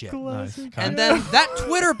gives a shit. Nice. And then that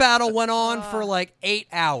Twitter battle went on for like 8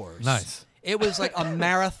 hours. Nice. It was like a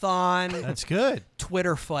marathon. That's good.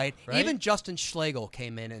 Twitter fight. Right? Even Justin Schlegel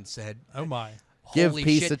came in and said, "Oh my, Give holy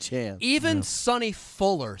peace shit." a chance. Even Sonny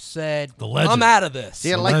Fuller said, The legend. "I'm out of this." Do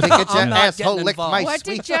you like to get your I'm not asshole getting licked involved. my What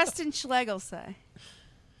sweet? did Justin Schlegel say?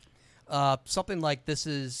 Something like, "This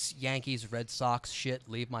is Yankees Red Sox shit.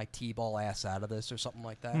 Leave my T-ball ass out of this," or something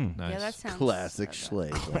like that. Nice. Yeah, that sounds Classic so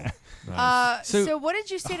good. Schlegel. So what did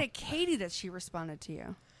you say to Katie that she responded to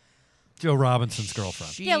you? Joe Robinson's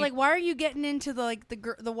girlfriend. She- Yeah, like why are you getting into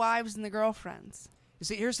the wives and the girlfriends? You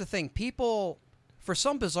see, here's the thing. People, for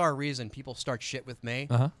some bizarre reason, people start shit with me.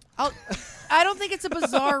 I don't think it's a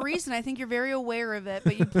bizarre reason. I think you're very aware of it,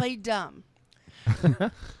 but you play dumb.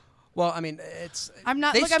 Well, I mean, it's. I'm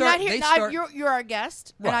not. they Look, start- I'm not here. they no, start- you're our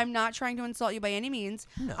guest, Right. and I'm not trying to insult you by any means.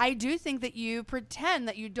 No. I do think that you pretend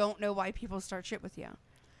that you don't know why people start shit with you.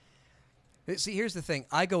 See, here's the thing.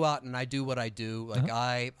 I go out and I do what I do. Like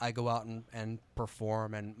I go out and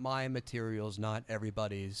perform, and my material's not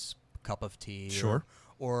everybody's cup of tea. Sure.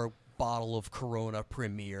 Or bottle of Corona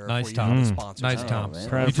Premier. Nice, for Tom. the sponsors. Nice, Oh, Tom. man. You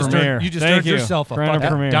Credit just Premier. earned, Thank you. yourself a Credit fucking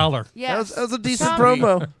Premier. $1. Yes, That was a decent Tom,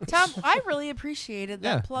 promo. Tom, I really appreciated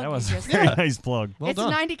that Yeah, plug. That was you a just very did. nice plug. Well It's done.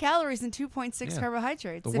 90 calories and 2.6 Yeah.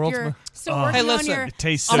 carbohydrates. The If world's you're mo- still Oh. working Hey, on listen, your It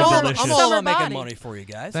tastes I'm so all, delicious. I'm all Summer about making body. money for you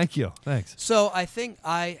guys. Thank you. Thanks. So I think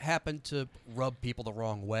I happen to rub people the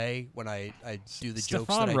wrong way when I do the jokes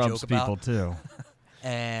that Stefan I rubs joke people about. too.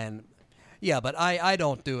 And yeah, but I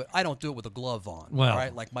don't do it. I don't do it with a glove on. Well, all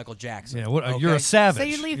right, like Michael Jackson. Yeah, what, okay? you're a savage. So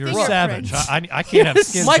you leave you're a fingerprints. savage. I can't have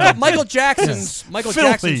skin. Michael Jackson's Filthy.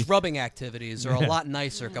 Jackson's rubbing activities are a lot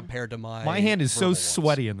nicer compared to my. My hand is so verbal ones.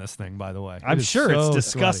 sweaty in this thing, by the way. I'm It is sure it's so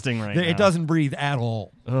disgusting sweaty. right now. It doesn't breathe at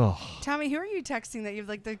all. Ugh. Tommy, who are you texting that you have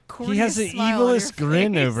like the corniest He has the smile on evilest your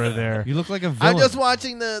grin face? over there. You look like a I'm villain. just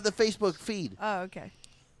watching the Facebook feed. Oh, okay.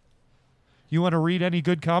 You want to read any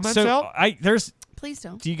good comments So out? there's. Please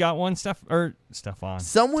don't. Do you got one, Stefan?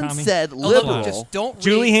 Someone Tommy? said Although, liberal. just don't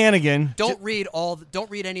Julie read, Hannigan. Don't read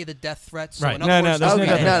any of the death threats. So Right. in No, other no, words, there's don't no read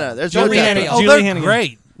death any. no, threats. no, there's Don't no read death any. threats. Oh, they're Hannigan.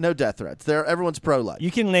 great. No death threats. Everyone's pro-life.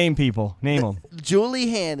 You can name people. Name them.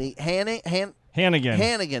 Julie Hannigan.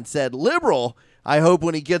 Hannigan said, liberal, I hope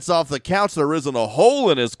when he gets off the couch there isn't a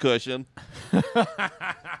hole in his cushion.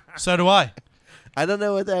 So do I. I don't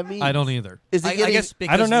know what that means. I don't either. Is he I getting... guess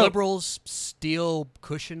because I don't know. liberals steal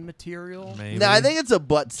cushion material. Maybe. No, I think it's a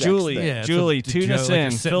butt sex Julie, thing. Yeah, it's Julie, a tune joke, us like in.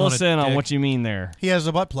 you're sitting Fill on us a in on dick. what you mean there. He has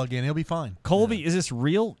a butt plug in. He'll be fine. Colby, is this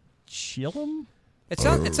real chillum? It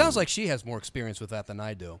sounds like she has more experience with that than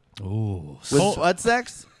I do. Ooh. With butt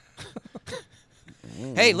sex?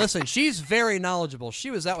 Hey, listen, she's very knowledgeable.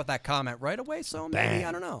 She was out with that comment right away, so maybe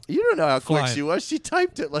I don't know. You don't know how quick Fine. she was. She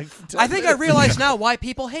typed it like 10 I think I minutes. realize now why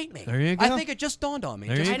people hate me. There you I go. think it just dawned on me.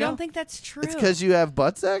 There Just- you I go. don't think that's true. It's because you have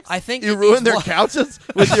butt sex? I think you it ruined needs their one- couches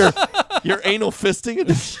with your anal fisting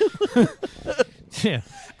edition. Yeah.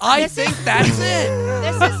 I think that's it.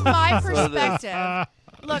 This is my perspective.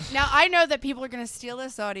 Look, now I know that people are going to steal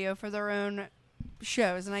this audio for their own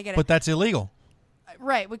shows, and I get it. But that's illegal.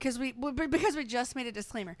 Right, because we just made a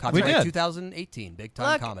disclaimer. Copyright did. 2018, big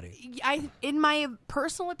time Look, comedy. in my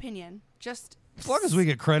personal opinion, just As long as we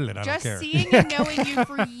get credited, I don't just care. seeing and knowing you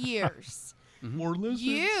for years, More lizards.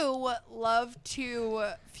 you love to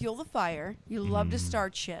fuel the fire. You love to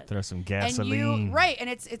start shit. Throw some And gasoline. you right, and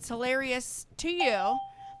it's hilarious to you.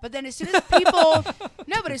 But then as soon as people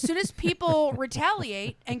as soon as people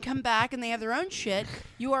retaliate and come back and they have their own shit,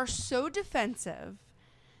 you are so defensive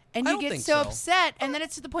And I you don't get think so so. upset, and then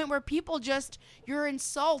it's to the point where people just, your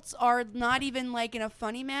insults are not even like in a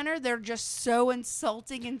funny manner. They're just so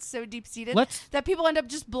insulting and so deep-seated that people end up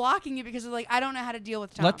just blocking you because they're like, I don't know how to deal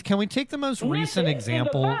with Tom. Can we take the most recent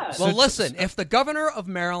example? Well, listen, if the governor of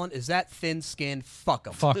Maryland is that thin-skinned, fuck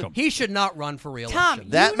him. Fuck him. He should not run for re-election. Tom,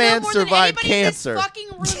 That you man know more than survived anybody in this cancer. fucking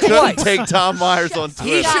room. Couldn't take Tom Myers on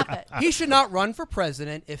Twitter. Stop it. He should not run for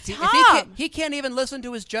president if he Tom. he can't even listen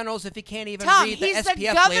to his generals if he can't even Tom, read the he's the SPF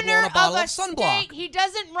label governor on a bottle of of a sunblock. state. He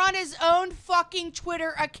doesn't run his own fucking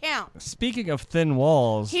Twitter account. Speaking of thin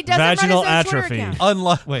walls, He doesn't run his vaginal own Twitter atrophy. account.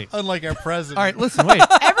 Unlike our president. All right, listen, wait.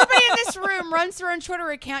 Everybody in this room runs their own Twitter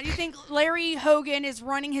account. You think Larry Hogan is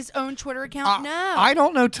running his own Twitter account? No. I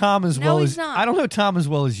don't know Tom as No, well he's as not. I don't know Tom as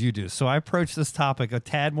well as you do. So I approach this topic a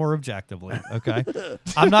tad more objectively. Okay,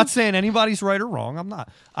 I'm not saying anybody's right or wrong. I'm not.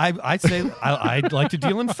 I'd say I'd like to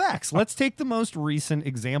deal in facts. Let's take the most recent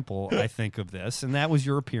example I think of this, and that was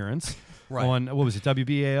your appearance on what was it?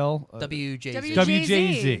 WBAL,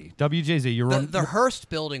 WJZ. WJZ. You were on The Hearst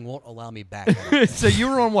building won't allow me back. So you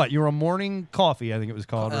were on what? You were on Morning Coffee, I think it was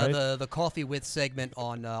called, right? The Coffee With segment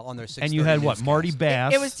on their 6:30 And you had what? newscast. Marty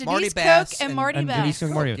Bass. It was Denise Marty Cook Bass and and- Marty and Bass. Denise Cook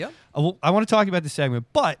and Marty. Yep. I want to talk about the segment,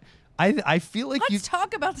 but I feel like Let's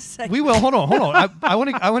talk about the segment. we will. Hold on. I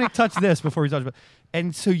want to touch this before we touch about.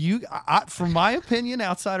 And so from my opinion,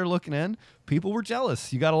 outsider looking in, people were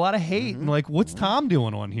jealous. You got a lot of hate and like, what's Tom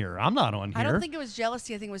doing on here? I'm not on here. I don't think it was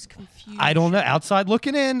jealousy. I think it was confusion. I don't know. Outside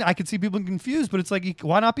looking in, I could see people confused, but it's like,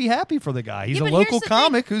 why not be happy for the guy? He's Yeah, a but local here's the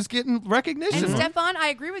comic who's getting recognition. And Stefan, I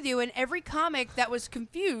agree with you. And every comic that was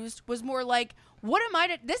confused was more like, what am I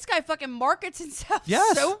to... This guy fucking markets himself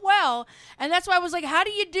Yes. so well. And that's why I was like, how do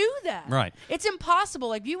you do that? Right. It's impossible.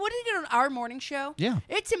 Like, if you wouldn't get on our morning show, Yeah.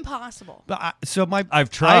 it's impossible. But I've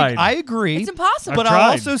tried. I agree. It's impossible. But I've I'll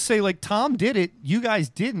tried. also say, like, Tom did it. You guys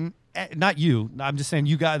didn't. Not you. I'm just saying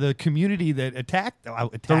you got the community that attacked.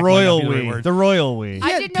 The royal we. The royal we.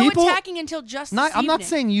 I Yeah, did no people- attacking until just Not, this I'm not evening.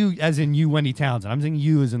 saying you as in you, Wendy Townsend. I'm saying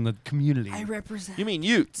you as in the community. I represent. You mean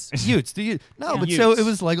Utes? Utes. No, Yeah. but so Utes. it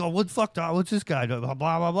was like, oh, what fuck, what's this guy? Blah,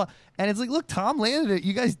 blah, blah. And it's like, look, Tom landed it.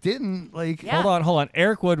 You guys didn't. Like, Yeah. Hold on.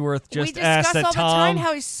 Eric Woodworth We just asked discuss that all the Tom. time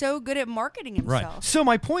how he's so good at marketing himself. Right. So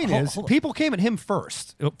my point is, hold on. people came at him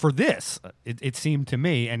first for this. It seemed to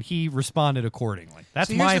me, and he responded accordingly. That's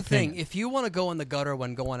So my here's the opinion. thing: if you want to go in the gutter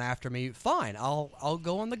when going after me, fine. I'll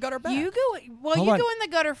go in the gutter back. You go. Well, Hold you on. go in the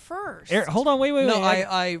gutter first. Eric, hold on. Wait.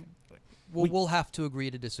 No, we'll have to agree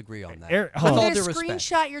to disagree on that. Eric, With hold all I'm due gonna respect.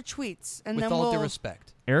 screenshot your tweets, and With then all we'll. due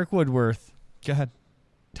respect. Eric Woodworth. Go ahead.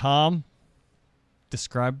 Tom,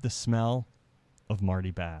 describe the smell of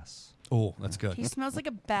Marty Bass. Oh, that's good. He smells like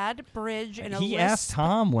a bad bridge and a He lisp. asked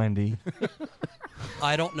Tom, Wendy.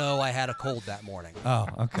 I don't know. I had a cold that morning. Oh,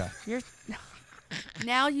 okay. You're,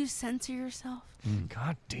 now you censor yourself.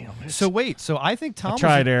 God damn it. So wait, so I think Tom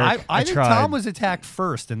tried, was, Eric. I I think tried. Tom was attacked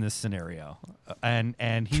first in this scenario,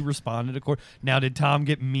 and he responded accordingly. Now, did Tom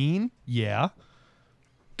get mean? Yeah,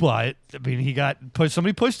 but I mean, he got pushed.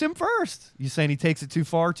 Somebody pushed him first. You saying he takes it too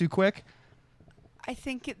far, too quick? I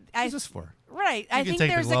think it. What's this for? Right. I can think take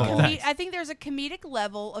the there's a glove off. I think there's a comedic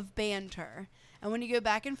level of banter. And when you go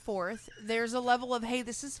back and forth, there's a level of, hey,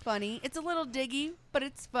 this is funny. It's a little diggy, but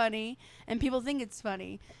it's funny. And people think it's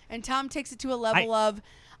funny. And Tom takes it to a level of,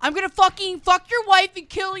 I'm going to fucking fuck your wife and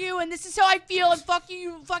kill you, and this is how I feel, and fuck you,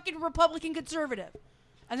 you fucking Republican conservative.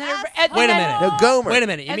 And then Wait a minute. No, Gomer. Wait a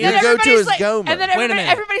minute. You And mean then Your go-to everybody's is like, Gomer. And then Wait a minute.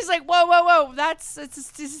 everybody's like, whoa,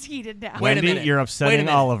 this is heated now. Wait a Wendy, minute. you're Wait a upsetting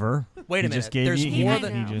minute. Oliver. Wait a He minute. just gave There's you. more he,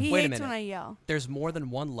 than- he just, He Wait a hates minute. when I yell. There's more than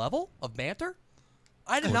one level of banter?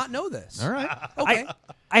 I did not know this. All right. Okay.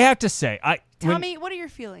 I have to say, Tommy, what are your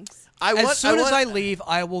feelings? As soon as I leave,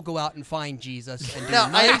 I will go out and find Jesus and do No,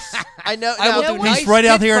 nice. I know. I will now, do He's nice, right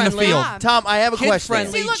out here in the kid-friendly- field. Yeah. Tom, I have a question.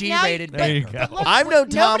 Kid-friendly, See, look, now G-rated. There you banter. go. Look, I've known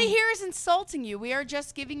Tom- Nobody here is insulting you. We are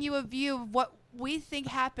just giving you a view of what we think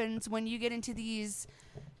happens when you get into these,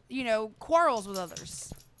 quarrels with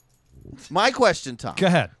others. My question, Tom. Go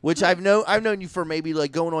ahead. Which I've known you for maybe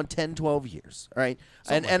like going on 10, 12 years. All right.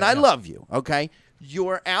 And I love you. Okay.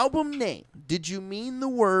 Your album name. Did you mean the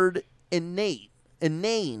word inane,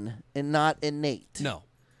 and not innate? No.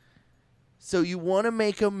 So you want to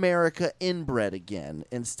make America inbred again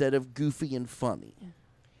instead of goofy and funny.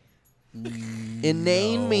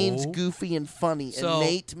 Inane means goofy and funny. So-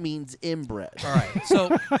 Innate means inbred. All right.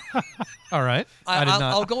 So All right. I did not.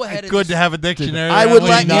 I'll go ahead and Good to just- have a dictionary. I that would way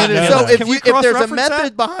like not you. know So that. if Can we there's a cross-reference method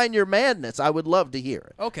that? behind your madness, I would love to hear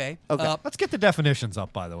it. Okay. Okay. Let's get the definitions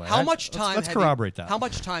up, by the way. How much time? Let's have corroborate you, that. How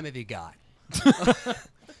much time have you got?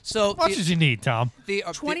 So As much as you need, Tom. the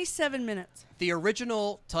 27 minutes. the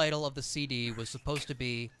original title of the CD was supposed to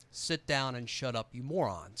be "Sit down and shut up, you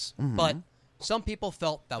morons." But some people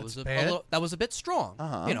felt that was a bit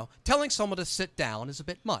strong. You know, telling someone to sit down is a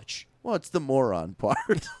bit much. Well, it's the moron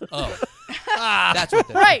part. Oh, that's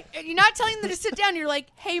what. Right, you're not telling them to sit down. You're like,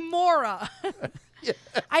 "Hey, Mora."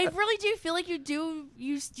 I really do feel like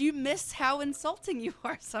you miss how insulting you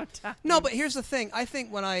are sometimes. No, but here's the thing. I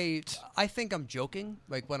think I think I'm joking.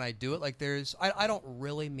 Like when I do it, like I don't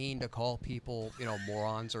really mean to call people,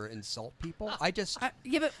 morons or insult people.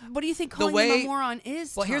 Yeah, but what do you think calling them a moron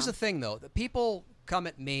is? Well, Tom? here's the thing though. The people come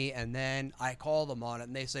at me and then I call them on it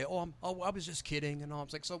and they say, "Oh, I was just kidding," and all. I'm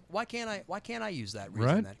like, so why can't I use that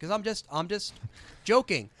reason then? Because I'm just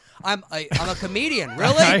joking. I'm a comedian,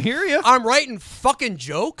 really. I hear you. I'm writing fucking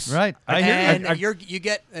jokes, right? I hear you. You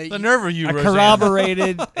get the nerve of you.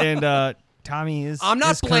 Corroborated, and Tommy is. I'm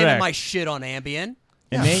not blaming correct. my shit on Ambien.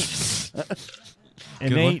 Innate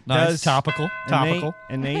nice. does Topical.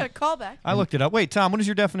 Innate. Callback. I looked it up. Wait, Tom, what is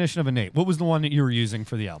your definition of innate? What was the one that you were using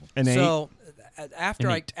for the album? Innate. So after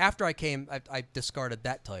I discarded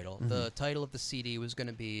that title. The title of the CD was going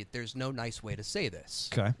to be "There's No Nice Way to Say This."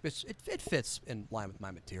 Okay, it fits in line with my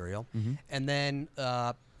material. And then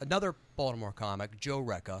another Baltimore comic, Joe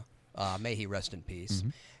Recca, may he rest in peace,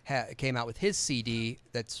 came out with his CD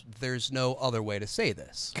that's "There's No Other Way to Say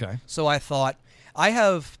This." Okay, so I thought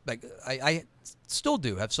I still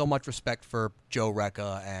do have so much respect for Joe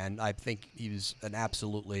Recca, and I think he was an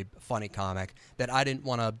absolutely funny comic that I didn't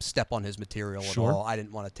want to step on his material at all. I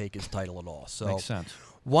didn't want to take his title at all. So makes sense.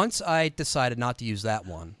 Once I decided not to use that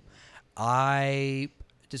one, I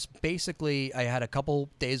just basically I had a couple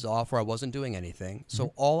days off where I wasn't doing anything.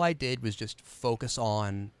 So all I did was just focus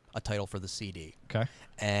on a title for the CD. Okay.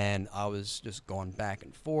 And I was just going back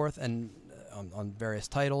and forth and on various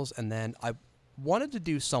titles, and then I wanted to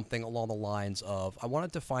do something along the lines of I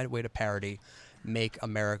wanted to find a way to parody "Make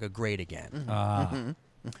America Great Again."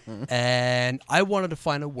 And I wanted to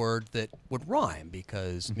find a word that would rhyme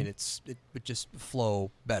because I mean it would just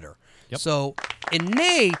flow better. So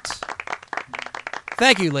innate.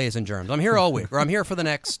 Thank you, ladies and germs. I'm here all week, or I'm here for the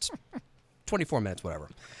next 24 minutes, whatever.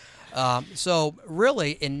 So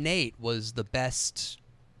really, innate was the best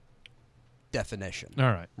definition.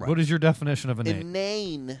 All right. What is your definition of innate?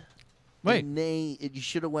 Inane. Wait. Inane. You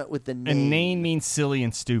should have went with the name. Inane means silly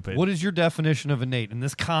and stupid. What is your definition of innate in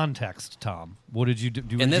this context, Tom? What did you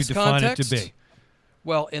do? In this you define context, it to be?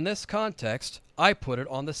 Well, in this context, I put it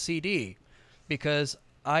on the CD because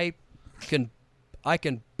I can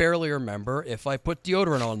barely remember if I put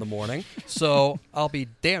deodorant on in the morning. So I'll be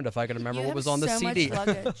damned if I can remember what was on the CD. Much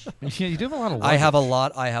luggage. Yeah, you do have a lot of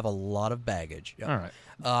luggage. I have a lot of baggage. Yep. All right.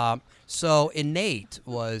 So innate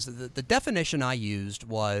was the definition I used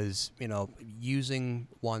was using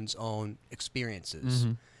one's own experiences,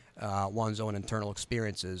 one's own internal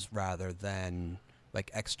experiences rather than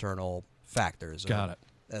like external factors. Got it.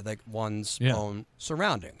 Like one's own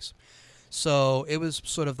surroundings. So it was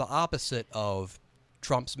sort of the opposite of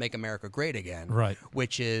Trump's "Make America Great Again," right?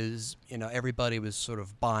 Which is everybody was sort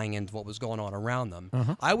of buying into what was going on around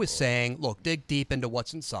them. I was saying, look, dig deep into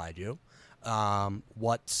what's inside you.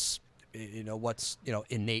 What's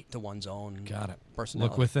innate to one's own personality.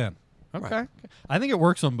 Look within. Okay. Right. I think it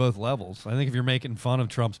works on both levels. I think if you're making fun of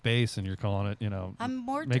Trump's base and you're calling it, I'm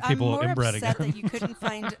more inbred upset again. that you couldn't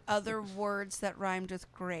find other words that rhymed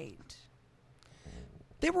with great.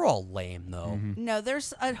 They were all lame, though. No,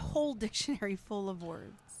 there's a whole dictionary full of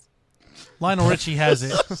words. Lionel Richie has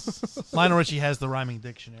it. Lionel Richie has the rhyming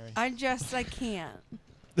dictionary. I can't.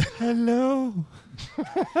 Hello.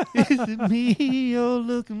 Is it me you're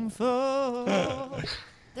looking for?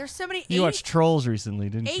 There's so many. You watched Trolls recently,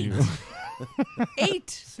 didn't you?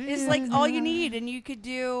 8 is like all you need, and you could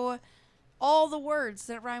do all the words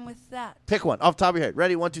that rhyme with that. Pick one off the top of your head.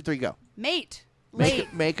 Ready? 1, 2, 3, go. Mate.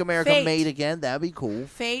 Make America Fate. mate again. That'd be cool.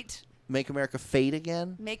 Fate. Make America fate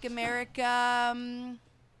again. Make America.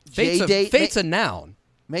 Fate's a noun.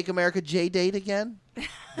 Make America J-date again.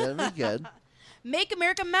 That'd be good. Make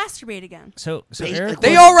America masturbate again. So Eric,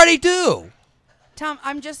 they already do. Tom,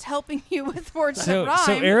 I'm just helping you with words so, that rhyme.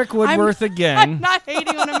 So Eric Woodworth again. I'm not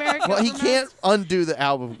hating on America. Well, he can't undo the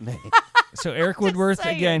album name. So Eric Woodworth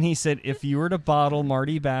again. He said, if you were to bottle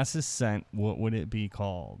Marty Bass's scent, what would it be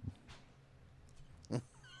called?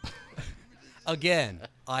 Again,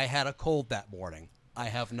 I had a cold that morning. I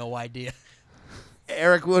have no idea.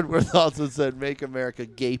 Eric Woodworth also said, "Make America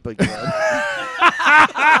Gape again."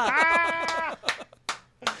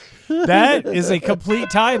 That is a complete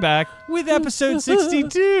tieback with episode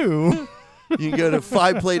 62. You can go to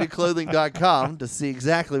fiveplatedclothing.com to see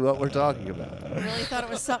exactly what we're talking about. I really thought it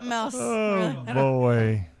was something else. Oh,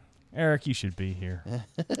 boy. Eric, you should be here.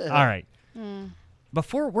 All right.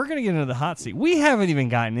 before we're going to get into the hot seat, we haven't even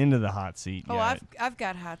gotten into the hot seat Oh, yet. I've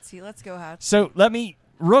got hot seat. Let's go hot seat. So let me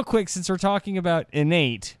real quick, since we're talking about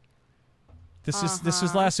innate. This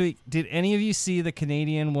was last week. Did any of you see the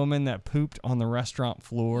Canadian woman that pooped on the restaurant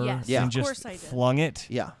floor Yes, and of just course I did. flung it?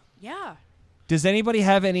 Yeah. Yeah. Does anybody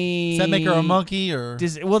have any? Does that make her a monkey or?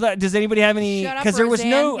 Does anybody have any? Shut up, Because there was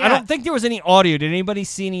no. Roseanne. I don't think there was any audio. Did anybody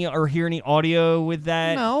see any or hear any audio with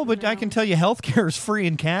that? No, but I can tell you healthcare is free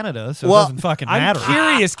in Canada, so Well, it doesn't fucking I'm matter.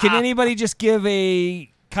 curious. Can anybody just give a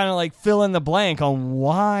kind of like fill in the blank on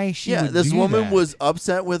why she? Yeah, would this do woman that? was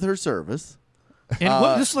upset with her service. And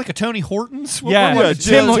what, this is like a Tony Hortons? Yeah, Yeah,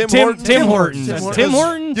 Tim Hortons. Tim Hortons. Tim Hortons. Tim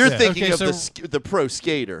Hortons. You're Yeah. thinking Okay, of so- the pro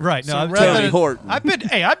skater. Right. No, So I'm rather Tony than- Horton. I've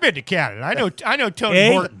been to Canada. I know Tony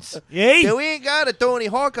Hey. Hortons. Hey. Yeah, we ain't got a Tony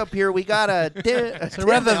Hawk up here. We got a. So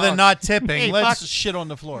rather than not tipping, Hey, let's fuck- shit on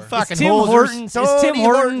the floor. Fucking Tim hosers. Hortons. Is Tim Tony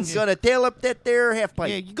Hortons? gonna tail up that there half pipe.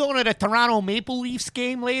 Yeah, you going to the Toronto Maple Leafs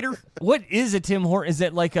game later? What is a Tim Hortons? Is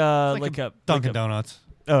it like a Dunkin' Donuts.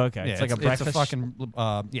 Oh, okay. Yeah, it's like a breakfast. It's a fucking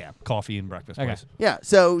coffee and breakfast Okay. place. Yeah,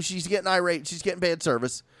 so she's getting irate. She's getting bad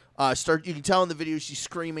service. You can tell in the video she's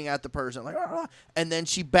screaming at the person, like, "Ah," and then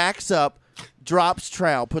she backs up, drops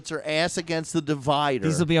trowel, puts her ass against the divider,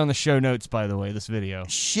 These will be on the show notes, by the way. This video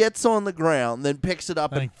shits on the ground, then picks it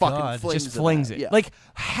up Thank and fucking God. flings just it. flings out. it. Yeah. Like,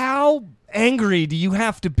 how angry do you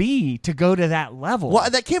have to be to go to that level? well,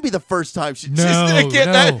 that can't be the first time she.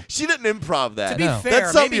 No, She didn't improv that. To be fair,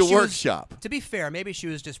 that's something maybe you she was- workshop. To be fair, maybe she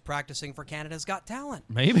was just practicing for Canada's Got Talent.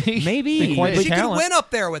 Maybe. Maybe. They quite But She talent. could win up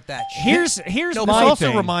there with that shit. Here's No, This my also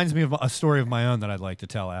thing. reminds me of a story of my own that I'd like to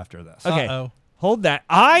tell after this. Okay. Uh-oh. Hold that.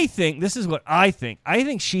 I think this is what I think. I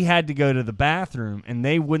think she had to go to the bathroom, and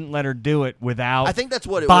they wouldn't let her do it without. I think that's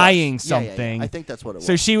what it buying was. Yeah, yeah, yeah. something. I think that's what it was.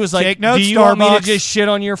 So she was like, Take notes, "Do you want me to Starbucks." just shit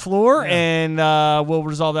on your floor, and we'll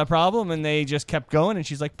resolve that problem?" And they just kept going, and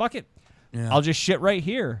she's like, "Fuck it, Yeah. I'll just shit right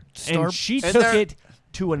here." And she And took they're- it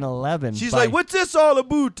to an 11. She's by- like, "What's this all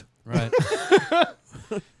about?" Right.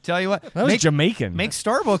 Tell you what, That was Jamaican. Make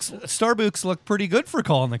Starbucks look pretty good for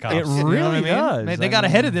calling the cops. It You know what really I mean? does. They I got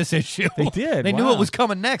ahead mean, of this issue. they did. They knew Wow. it was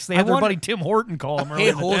coming next. They I had their wonder- buddy Tim Horton call them early Hey,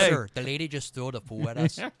 in the day. hoser, the lady just threw the food at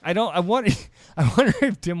us. I wonder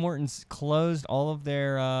if Tim Hortons closed all of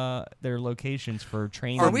their locations for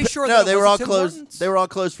training. Are we sure No, that they it were all wasn't Tim closed. Hortons? They were all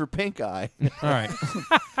closed for pink eye. All right.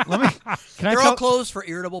 Let me. Can I They're tell? all closed for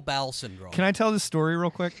irritable bowel syndrome. Can I tell this story real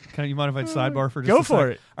quick? You mind if I sidebar for just Go a for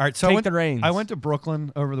sec? it. All right, so Take I went, the reins. I went to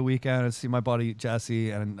Brooklyn over the weekend to see my buddy Jesse,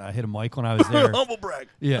 and I hit a mic when I was there. Humble brag.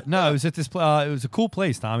 Yeah, no, it was at this. It was a cool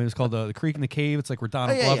place, Tom. It was called the Creek in the Cave. It's like where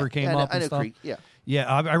Donald Glover came I know, up I and know stuff. Creek. Yeah.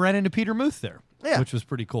 Yeah, I ran into Peter Muth there, Yeah. which was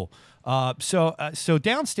pretty cool. So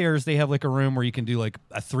downstairs they have like a room where you can do like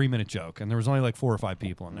a 3-minute joke, and there was only like 4 or 5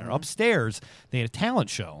 people in there. Upstairs they had a talent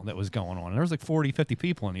show that was going on, and there was like 40, 50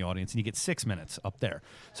 people in the audience, and you get 6 minutes up there.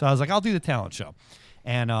 So I was like, I'll do the talent show.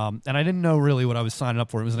 And I didn't know really what I was signing up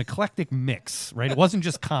for. It was an eclectic mix, right? It wasn't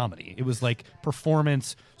just comedy. It was like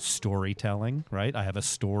performance, storytelling, right? I have a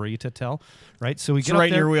story to tell, right? So we It's get up right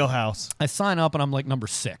in there. your wheelhouse. I sign up and I'm like number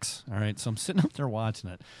 6. All right, so I'm sitting up there watching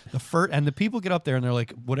it. The people get up there and they're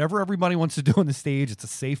like, whatever everybody wants to do on the stage, it's a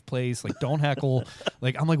safe place. Like, don't heckle.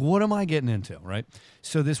 Like, I'm like, what am I getting into, right?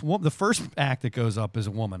 So the first act that goes up is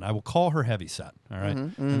a woman. I will call her heavyset. All right?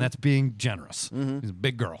 And that's being generous. She's a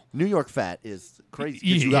big girl. New York fat is crazy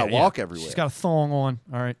because you got to walk everywhere. She's got a thong on.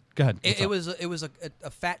 All right, go ahead. It was a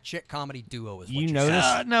fat chick comedy duo. Is what You you noticed?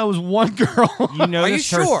 said. No, it was one girl. You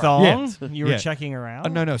noticed her sure? thong? Yeah. You were Yeah. checking her out?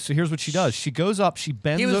 No. So here's what she does. She goes up. She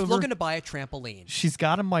bends He was over. looking to buy a trampoline. She's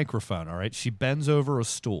got a microphone, all right? She bends over a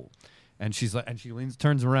stool. And she's like, and she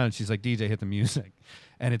turns around and she's like, DJ, hit the music.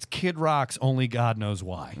 And it's Kid Rock's Only God Knows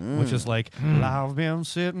Why, which is like, I've been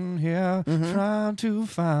sitting here trying to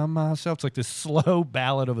find myself. It's like this slow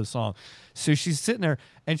ballad of a song. So she's sitting there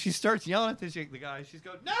and she starts yelling at the guy. She's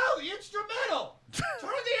going, no, the instrumental. Turn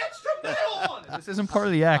the instrumental on. And this isn't part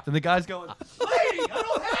of the act. And the guy's going, lady, I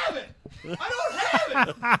don't have it. I don't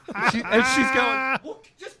have it. And she's going, well,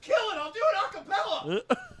 just kill it. I'll do it a cappella.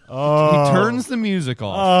 Oh. He turns the music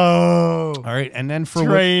off. Oh. All right, and then for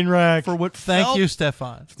Train wreck. Thank you,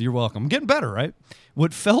 Stefan. You're welcome. I'm getting better, right?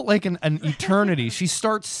 What felt like an eternity, she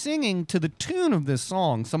starts singing to the tune of this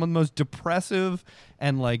song, some of the most depressive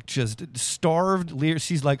and like just starved lyrics.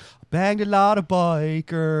 She's like, banged a lot of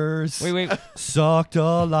bikers. Wait. Sucked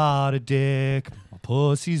a lot of dick.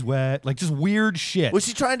 pussy's wet, like just weird shit. Was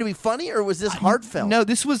she trying to be funny, or was this heartfelt? No,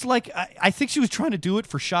 this was like I think she was trying to do it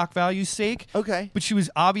for shock value's sake. Okay. But she was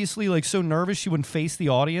obviously like so nervous she wouldn't face the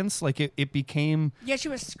audience. Like it became. Yeah, she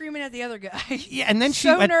was screaming at the other guy. Yeah, and then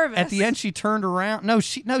so nervous. At the end she turned around. No,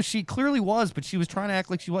 she clearly was, but she was trying to act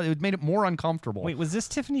like she was. It made it more uncomfortable. Wait, was this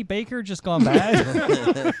Tiffany Baker just gone bad?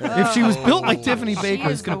 If she was built like Tiffany Baker, she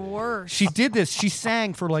is the worst. She did this. She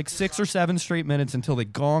sang for like 6 or 7 straight minutes until they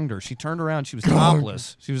gonged her. She turned around. She was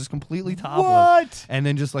topless. She was completely topless. What? And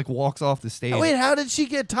then just like walks off the stage. Wait, how did she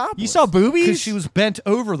get topless? You saw boobies? Because she was bent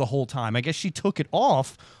over the whole time. I guess she took it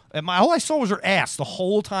off. And all I saw was her ass the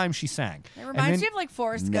whole time she sang. It reminds me of like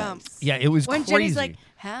Forrest Gump. Yeah, it was when crazy. Jenny's like,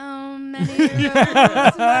 how many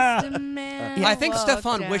roads must a man I think walk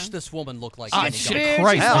Stefan down? wished this woman looked like Ah, Jenny shit, Gump. Dude,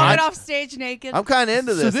 Christ, she's man. walking off stage naked. I'm kind of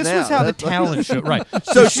into this. So this now. was how the That's- talent show, right?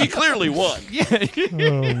 So she clearly won.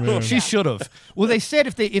 Yeah, she should have. Well, they said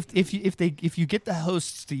if you get the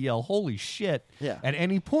hosts to yell "Holy shit!" Yeah. at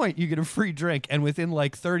any point, you get a free drink, and within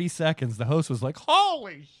like 30 seconds, the host was like,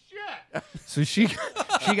 "Holy shit!" So she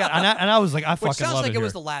got, and I was like, I Which fucking sounds love like it it here.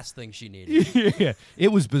 was the last thing she needed. Yeah,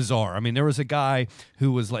 it was bizarre. I mean, there was a guy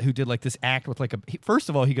who was like, who did like this act with like first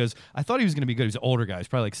of all, he goes, I thought he was going to be good. He's an older guy. He's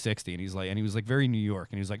probably like 60. And he was like very New York.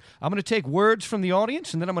 And he was like, I'm going to take words from the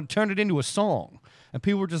audience and then I'm going to turn it into a song. And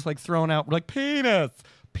people were just like throwing out like peanuts,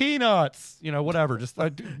 whatever, just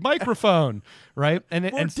microphone, right?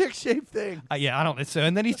 And dick-shaped thing. Yeah, I don't.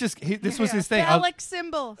 And then this was his thing. Phallic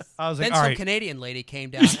symbols. I was like, Then all some right. Canadian lady came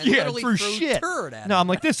down and Yeah, literally threw threw shit. turd at No, him. I'm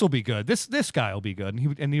like, this will be good. This guy will be good.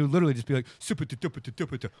 And he would literally just be like,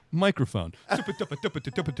 microphone,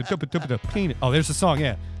 peanut. Oh, there's the song.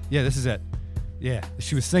 Yeah, this is it. Yeah,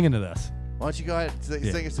 she was singing to this. Why don't you go ahead and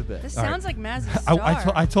sing us a bit? This All right. sounds like Mazzy's star.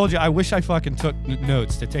 I told you, I wish I fucking took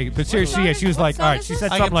notes to take it. But seriously, yeah, she was what like, song all right, is she this?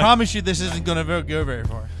 said I something can like, promise you this isn't going to go very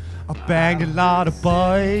far. I banged a lot of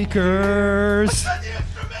bikers,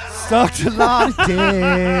 sucked a lot of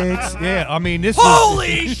dicks. Yeah, I mean, this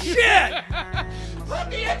Holy shit! Put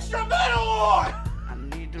the instrumental on!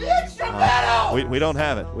 The instrumental! We don't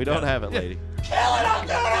have it. We don't have it, lady. Kill it! I'm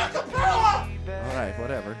doing acapella! All right,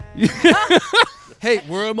 whatever. Hey,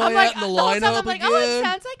 where am I I'm like, at in the whole time lineup I'm like, again? oh, it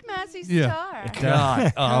sounds like Mazzy's star.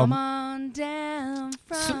 God. Come on down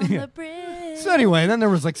from the bridge. So anyway, then there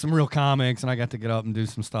was like some real comics, and I got to get up and do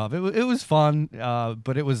some stuff. It was fun,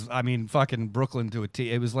 but it was, I mean, fucking Brooklyn to a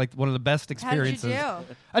T. It was like one of the best experiences. How did you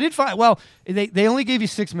do? I did fine. Well, they only gave you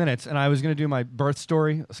 6 minutes, and I was going to do my birth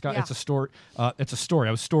story. Yeah. It's a story. It's a story.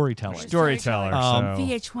 I was storytelling. Storyteller.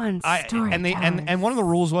 VH1 story. And one of the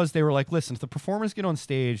rules was they were like, listen, if the performers get on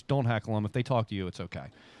stage, don't heckle them. If they talk to you, it's okay.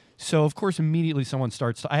 So of course, immediately someone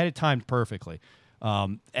starts. I had it timed perfectly.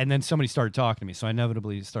 And then somebody started talking to me, so I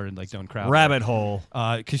inevitably started like doing crowd Rabbit hole.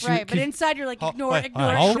 Right, but inside you're like, ignore.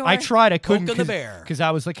 I tried. I couldn't Poke in the bear. because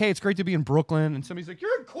I was like, hey, it's great to be in Brooklyn, and somebody's like,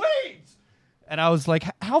 you're in Queens, and I was like,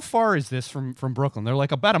 how far is this from Brooklyn? They're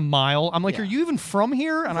like, about a mile. I'm like, are you even from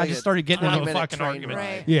here? And I just started getting into a 20-minute fucking train argument.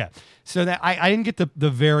 ride. Yeah. So that I didn't get the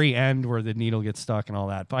very end where the needle gets stuck and all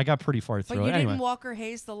that, but I got pretty far But through you it. Anyway. didn't Walker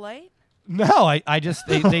Hayes the light? No, I just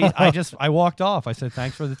I walked off. I said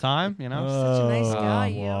thanks for the time. Such a nice guy,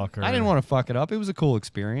 you. Walker. I didn't want to fuck it up. It was a cool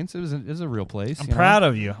experience. It was a real place. I'm proud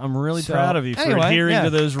of you. I'm really So, proud of you for anyway, adhering yeah.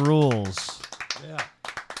 to those rules. Yeah.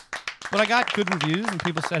 But I got good reviews, and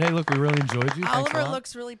people said, "Hey, look, we really enjoyed you." Thanks a Oliver lot."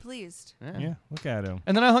 looks really pleased. Yeah, look at him.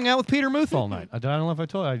 And then I hung out with Peter Muth all night. I don't know if I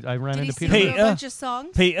told you. I ran Did he into sing Peter. you a Peter. bunch of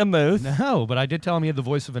songs? Peter Muth. No, but I did tell him he had the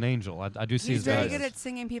voice of an angel. I do see He's his very videos. good at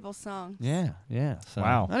singing people's songs. Yeah. So,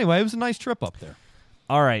 Wow. Anyway, it was a nice trip up there.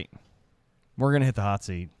 All right. We're going to hit the hot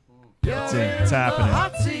seat. It's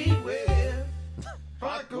happening.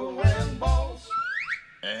 Paco and Balls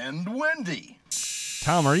and Wendy.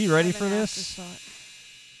 Tom, are you ready I for have an this? afterthought.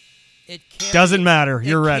 It can't Doesn't be- matter.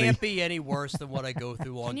 You're it ready. Can't be any worse than what I go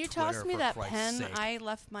through on Can you Twitter. toss me for that Christ's pen? sake. I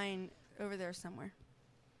left mine over there somewhere.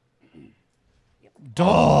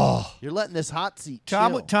 Oh, You're letting this hot seat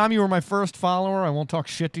chill. Tom, you were my first follower. I won't talk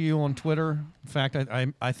shit to you on Twitter. In fact,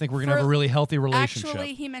 I think we're gonna have a really healthy relationship.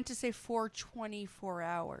 Actually, he meant to say for 24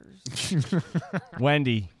 hours.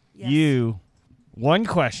 Wendy, Yes. you. One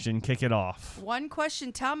question, kick it off. One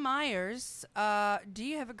question, Tom Myers. Do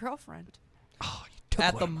you have a girlfriend?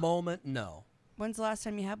 At the moment, no. When's the last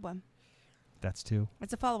time you had one? That's two.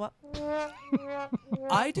 It's a follow-up.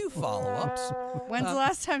 I do follow-ups. When's the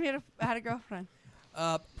last time you had a girlfriend?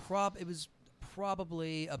 It was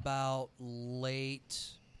probably about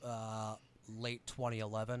late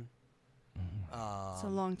 2011. It's a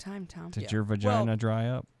long time, Tom. Did Yeah. your vagina Well- dry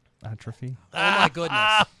up? Atrophy? Oh my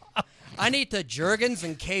goodness! I need to Jergens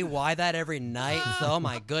and KY that every night. So, oh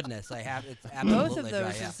my goodness, I have it's absolutely Both of those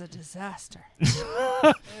dry, yeah. is a disaster.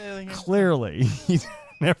 Clearly.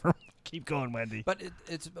 Never keep going, Wendy. But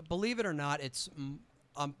it's believe it or not, it's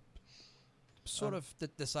I'm sort of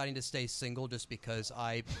deciding to stay single just because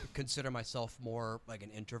I consider myself more like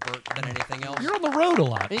an introvert than anything else. You're on the road a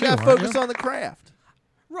lot. You too, got to aren't focus you? on the craft.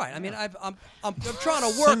 Right. I mean, I'm trying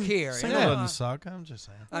to work here. Single you know? doesn't suck. I'm just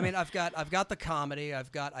saying. I mean, I've got the comedy.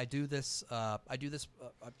 I do this. I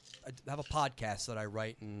have a podcast that I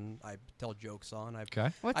write and I tell jokes on.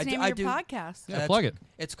 Okay. What's I the name I of your do- podcast? Yeah, plug it.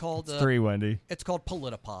 It's called It's 3, Wendy. It's called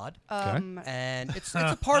Politipod, and it's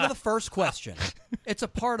a part of the first question. It's a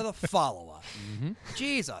part of the follow-up.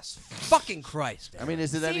 Jesus fucking Christ! I mean,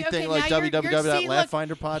 is it See, anything okay, like now you're- see, look,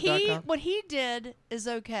 www.laughfinderpod.com? What he did is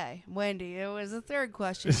okay, Wendy. It was the third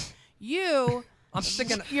question. You. I'm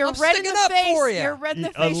sticking up You're red in the up face. for you. You're red in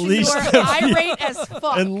the face. Unleash And the you are irate as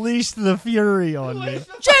fuck. Unleash the fury on me.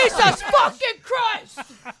 Jesus fucking Christ!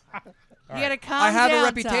 You gotta calm I have down, a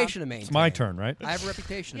reputation Tom. to maintain. It's my turn, right? I have a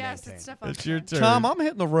reputation to Yes, maintain. it's Stefan's It's your turn. turn. Tom, I'm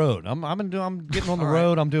hitting the road. I'm getting on the All right.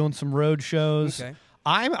 road. I'm doing some road shows. Okay.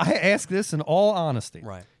 I ask this in all honesty.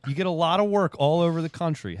 Right. You get a lot of work all over the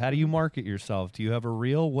country. How do you market yourself? Do you have a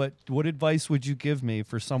reel? What advice would you give me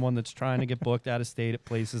for someone that's trying to get booked out of state at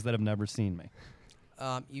places that have never seen me?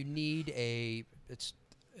 You need a. It's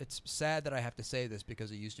sad that I have to say this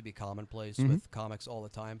because it used to be commonplace with comics all the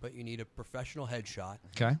time, but you need a professional headshot.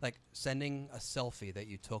 Okay. Like sending a selfie that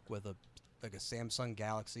you took with a Samsung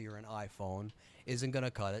Galaxy or an iPhone isn't going to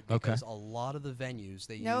cut it because a lot of the venues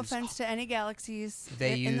they No use offense to any galaxies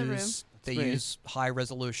they in the room. use high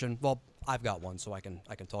resolution. Well, I've got one, so I can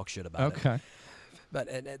talk shit about it. Okay. But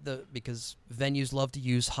because venues love to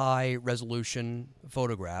use high resolution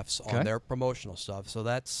photographs on their promotional stuff, so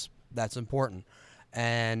that's important.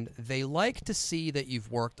 And they like to see that you've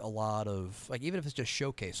worked a lot of, like, even if it's just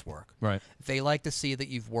showcase work. Right. They like to see that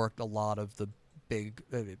you've worked a lot of the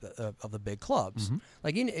big clubs.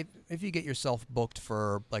 Like if you get yourself booked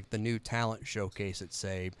for like the new talent showcase at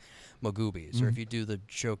say Magoobies, or if you do the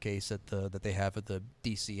showcase that they have at the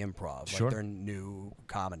DC Improv, like their new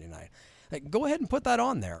comedy night. Like, go ahead and put that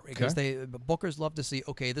on there because bookers love to see.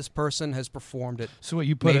 Okay, this person has performed at So what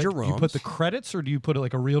you put major you rooms. put the credits, or do you put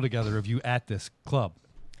like a reel together of you at this club?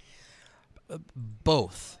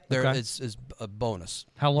 Both. There Okay. is a bonus.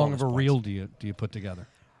 How long bonus of a points. reel do you put together?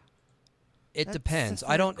 It That's depends. a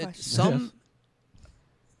I don't. fair It, question. some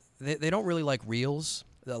they don't really like reels.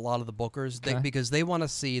 A lot of the bookers because they want to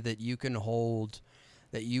see that you can hold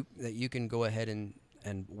that you can go ahead and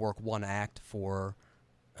work one act for.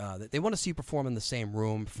 They want to see you perform in the same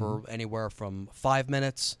room for anywhere from 5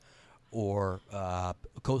 minutes, or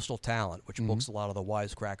Coastal Talent, which books a lot of the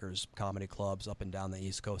wisecrackers comedy clubs up and down the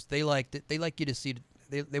East Coast. They like you to see.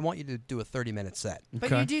 They want you to do a 30-minute set. But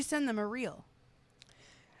you do send them a reel.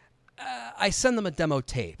 I send them a demo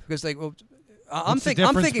tape because they. I'm What's the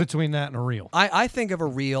difference thinking between that and a reel. I think of a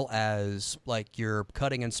reel as like you're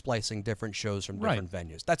cutting and splicing different shows from different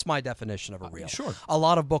venues. That's my definition of a reel. Sure. A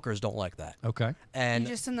lot of bookers don't like that. Okay. And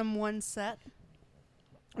You just send them one set.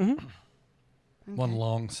 One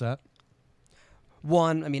long set.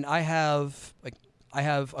 one, I mean, I have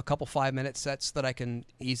a couple 5-minute sets that I can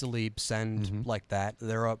easily send like that.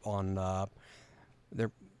 They're up on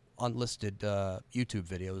they're unlisted YouTube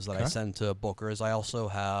videos that I send to bookers. I also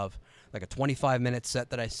have like a 25-minute set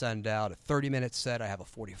that I send out, a 30-minute set. I have a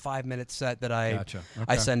 45-minute set that I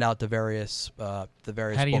send out to various How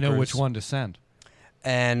do you know which one to send?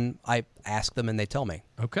 And I ask them, and they tell me.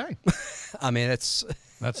 Okay. I mean, that's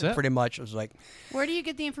it. Pretty much. It was like, Where do you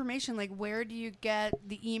get the information? Like, where do you get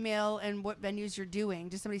the email and what venues you're doing?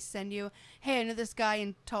 Does somebody send you, hey, I know this guy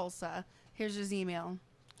in Tulsa. Here's his email.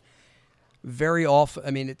 very often.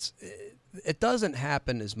 I mean, it doesn't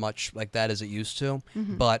happen as much like that as it used to,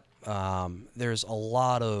 but there's a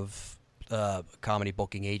lot of comedy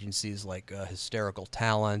booking agencies like Hysterical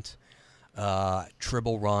Talent,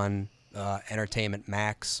 Tribble Run, Entertainment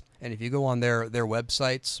Max, and if you go on their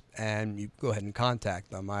websites and you go ahead and contact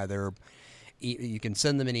them, either you can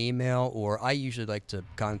send them an email, or I usually like to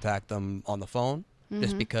contact them on the phone,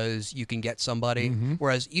 just because you can get somebody.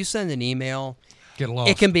 Whereas you send an email, get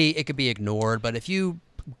lost. It can be ignored, but if you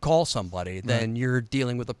call somebody, then you're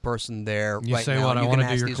dealing with a person there You right say now. what, and I you want can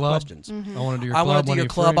to do ask your these club. questions. I want to do your I club. want to do when your you're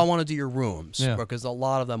club. free. I want to do your rooms, Yeah. because a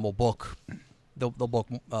lot of them will book. They'll book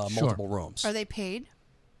multiple rooms. Are they paid?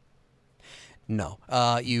 No,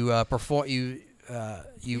 you perform.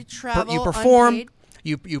 You travel perform. unpaid?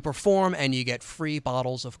 You perform and you get free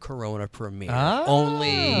bottles of Corona Premier. Ah.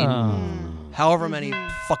 Only however many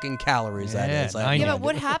fucking calories that is. Yeah, but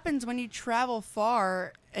what happens when you travel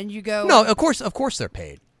far and you go? No, of course they're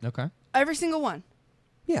paid. Okay. Every single one.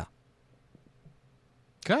 Yeah.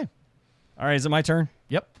 Okay. All right, is it my turn?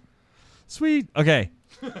 Yep. Sweet. Okay.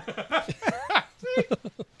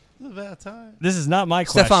 About time. This is not my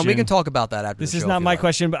question. Stefan, we can talk about that after This the is show not if you my like.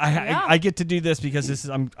 question, but I get to do this because this is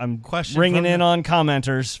I'm Question ringing from in the- on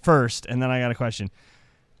commenters first, and then I got a question.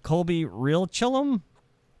 Colby Real Chillum,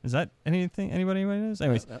 is that anything anybody knows?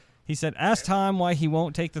 Anyways, he said, ask Tom why he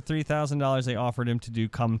won't take the $3,000 they offered him to do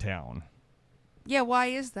Come Town. Yeah, why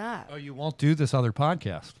is that? Oh, you won't do this other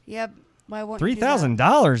podcast. Yeah, why won't you do that?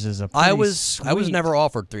 $3,000 is a pretty I was sweet. never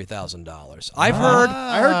offered $3,000. I've heard.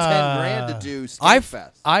 I heard $10,000 to do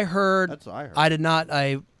Skankfest. I heard. That's what I heard. I did not.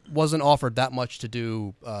 I wasn't offered that much to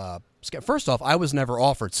do. First off, I was never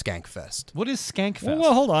offered Skankfest. What is Skankfest?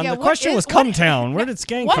 Well, hold on. Yeah, the what question is- was what Come is- Town. Where did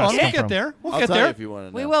Skankfest What come is- We'll get from? there. We'll I'll get tell there. you if you want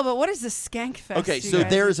to know. We will, but what is the Skank Fest? Okay, you so guys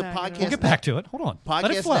there are is a talking podcast about? We'll get back to it. Hold on. Let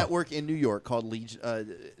it podcast flow. network in New York called Legion.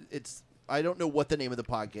 It's I don't know what the name of the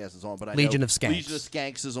podcast is on, but I Legion know of Skanks. Legion of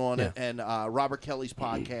Skanks is on it, and Robert Kelly's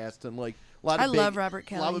podcast, and like a lot of I big, love Robert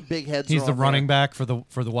A lot Kelly. of big heads. He's are the on running there. back for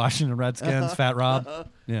the Washington Redskins, Fat Rob.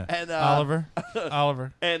 Yeah. And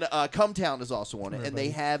Oliver. and Come Town is also on it, and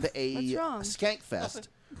they have a What's wrong? Skank Fest,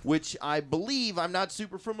 which I believe I'm not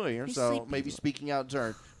super familiar, He's so sleepy. maybe speaking out of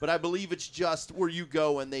turn, but I believe it's just where you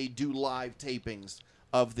go and they do live tapings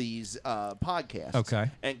of these podcasts.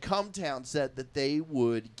 Okay. And Come Town said that they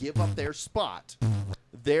would give up their spot,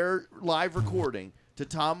 their live recording, to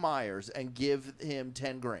Tom Myers and give him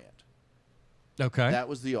 $10,000. Okay. That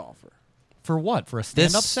was the offer. For what? For a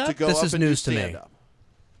stand-up This- set? To go This up is and do news to me. stand-up.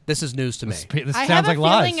 This is news to me. This I sounds have like a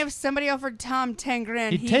lies. feeling if somebody offered Tom $10,000,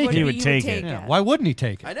 He'd take it. He would take it. Yeah. Why wouldn't he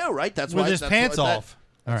take it? I know, right? That's With why his that's pants what that- off.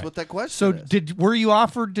 That's All right. what that question So is. were you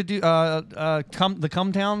offered to do the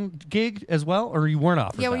Come Town gig as well, or you weren't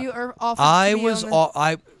offered? Yeah, that? well, you are offered I to be was. on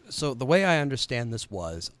the- So the way I understand this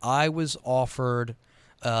was, I was offered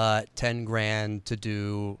 $10,000 to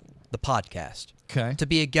do the podcast. Okay. To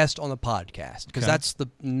be a guest on the podcast, because Okay. that's the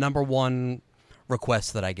number one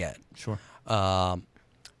request that I get. Sure.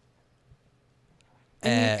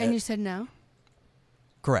 and you said no?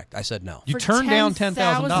 Correct. I said no. You For turned down $10,000.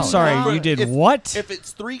 $10,000. Sorry, you did what? If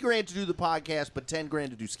it's $3,000 to do the podcast, but $10,000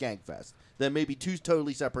 to do Skankfest, then maybe two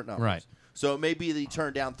totally separate numbers. Right. So maybe they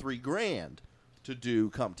turned down $3,000 to do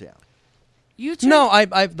Come Town. You turned No,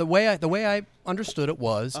 the way I understood it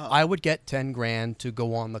was, I would get $10,000 to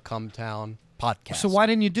go on the Come Town podcast. So why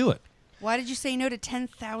didn't you do it? Why did you say no to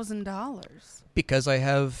 $10,000? Because I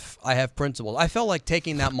have principles. I felt like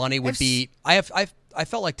taking that money would be. I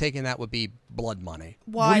felt like taking that would be blood money.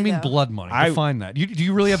 Why? What do you mean though? blood money? Define that. Do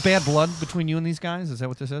you really have bad blood between you and these guys? Is that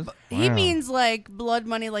what this is? He means like blood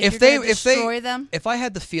money, like If you're they gonna destroy them. if I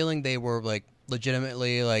had the feeling they were like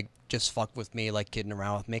legitimately like just fuck with me, like kidding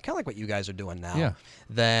around with me, kind of like what you guys are doing now, Yeah.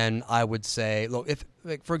 then I would say, look, if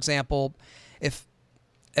like for example, if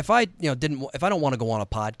I if I don't want to go on a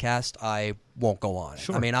podcast, I won't go on.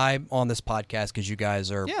 Sure. I mean, I'm on this podcast because you guys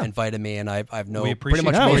are Yeah. invited me, and I've known We pretty appreciate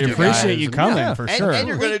much it. most we of you appreciate guys. you coming Yeah. for And, sure. and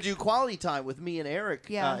you're going to do quality time with me and Eric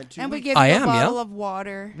Yeah, in 2 and we weeks. give I you am, a bottle yeah. of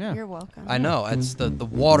water. Yeah. You're welcome. I know it's the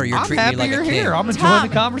water. You're I'm treating happy me like you're a king. here. I'm enjoying Tom.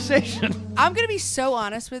 the conversation. I'm gonna be so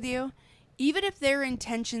honest with you. Even if their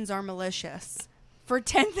intentions are malicious, for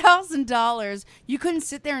 $10,000, you couldn't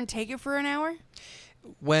sit there and take it for an hour.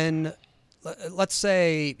 When let's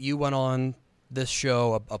say you went on this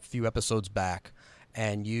show a few episodes back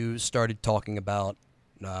and you started talking about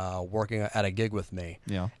working at a gig with me,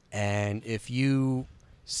 Yeah. and if you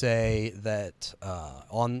say that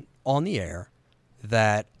on the air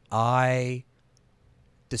that I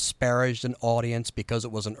disparaged an audience because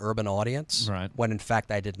it was an urban audience, Right. when in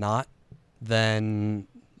fact I did not, then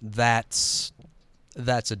that's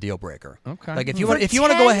a deal breaker. Okay. Like if you want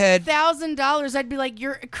to go ahead, $1,000, I'd be like,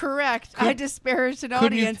 "You're correct. I disparaged an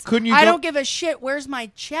couldn't you- audience. couldn't you I go- don't give a shit. Where's my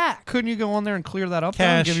check?" Couldn't you go on there and clear that up though,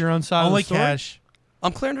 and Cash. give your own side Only of the story? cash.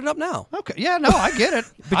 I'm clearing it up now. Okay. Yeah, no, I get it.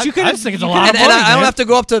 But you I could've- just think it's a you lot And, of and money, I don't man. have to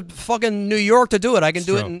go up to fucking New York to do it. I can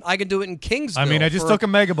do it. true. I can do it in Kingsville. I mean, I just for took a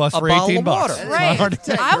megabus a for bottle 18 of bucks. water. It's Right. not hard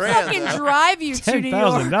to- I'll $10,000, fucking though. drive you to New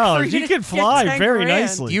York. $10,000. for You to could get fly very $10,000.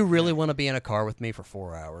 nicely. Do you really want to be in a car with me for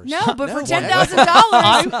 4 hours? No, but for No,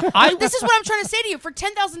 $10,000, I- this is what I'm trying to say to you. For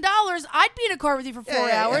 $10,000, I'd be in a car with you for 4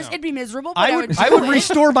 yeah, hours. yeah. It'd be miserable, but I would do it.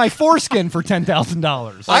 restore my foreskin for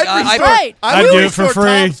 $10,000. Like, I- Right. I'd will do it for restore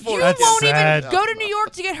free. Tom's for You it. won't sad. even go to New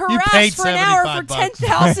York to get paid harassed for an hour for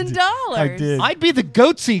 $75. $10,000. I did. I'd be the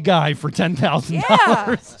goatsy guy for $10,000.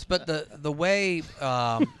 Yeah. But the way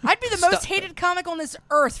I'd be the most hated comic on this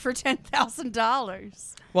earth for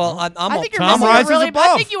 $10,000. well, I think you're Tom missing a rises really. I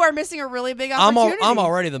above. think you are missing a really big I'm opportunity.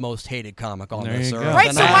 already the most hated comic on There this you earth. go. right.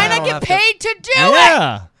 and So I why not don't get have to- paid to do it?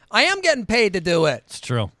 Yeah. I am getting paid to do it. It's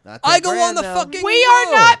true. I go on the fucking. We are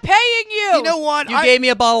road. not paying you. You know what? You gave me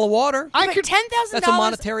a bottle of water. But $10,000. That's a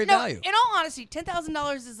monetary value. In all honesty,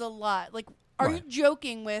 $10,000 is a lot. Like, are you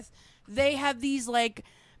joking with? They have these like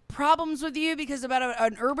problems with you because about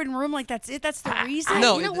an urban room. Like that's it. That's the reason.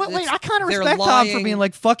 No, You know what? it's- Wait, I kind of they're respect Tom for lying. being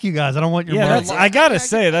like, "Fuck you guys, I don't want your Yeah, money." that's, I gotta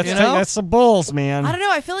say that's You know? that's some bulls, man. I don't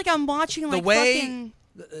know. I feel like I'm watching like the way. fucking.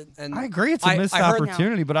 And I agree, it's a missed I heard,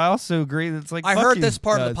 opportunity, but I also agree that it's like. I fuck heard you this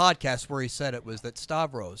part of the guys. podcast where he said it was that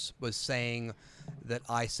Stavros was saying that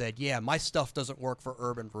I said, "Yeah, my stuff doesn't work for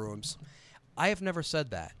urban rooms." I have never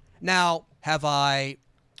said that. Now, have I?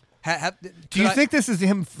 Do you think this is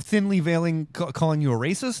him thinly veiling, calling you a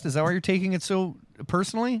racist? Is that why you're taking it so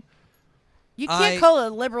personally? You can't call a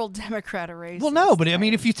liberal Democrat a racist. Well, no, but I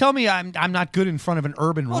mean, if you tell me I'm not good in front of an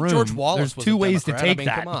urban room, George Wallace there's was two a ways to Democrat. take I mean,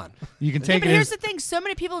 that. come on. You can Yeah, take but it here's as the thing: so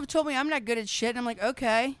many people have told me I'm not good at shit, and I'm like,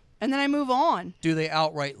 okay, and then I move on. Do they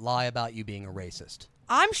outright lie about you being a racist?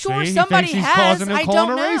 I'm sure See, he somebody thinks he's has. causing him I calling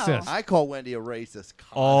don't a know. racist. I call Wendy a racist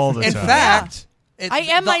all the In time. fact, I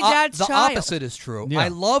am my dad's the child. opposite is true. Yeah. I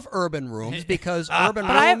love urban rooms because urban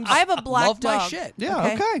But I rooms have a black love my dog. shit. Yeah,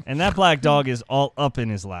 okay. And that black dog is all up in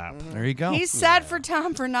his lap. There you go. He's sad for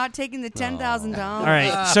Tom for not taking the $10,000. All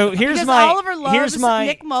right, so here's Because my Oliver loves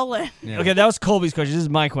Nick Mullen. Okay, that was Colby's question. This is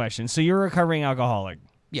my question. So you're a recovering alcoholic.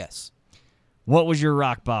 Yes. What was your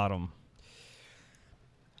rock bottom?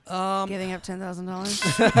 Giving up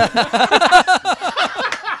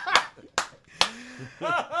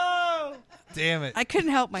 $10,000. Damn it. I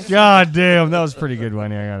couldn't help myself. God damn, that was pretty good,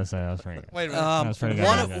 Wendy. I gotta say, that was pretty good. Wait a minute. That was pretty good.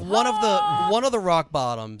 One of the rock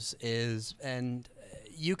bottoms is, and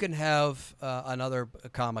you can have another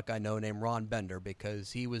comic I know named Ron Bender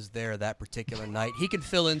because he was there that particular night. He can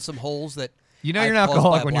fill in some holes that. You know I you're an caused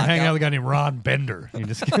alcoholic by when you're hanging out blackout. with a guy named Ron Bender. You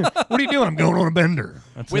just, what are you doing? I'm going on a bender.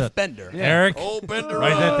 That's With it. Bender. Yeah. Eric, Oh, Bender.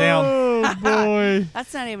 write that down. Oh boy.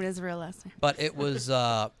 That's not even his real last name. But it was.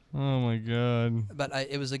 Oh my god. But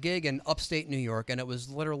it was a gig in upstate New York, and it was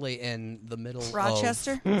literally in the middle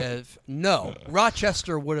Rochester? No,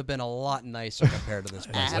 Rochester would have been a lot nicer compared to this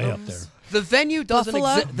place. Way up there. The venue doesn't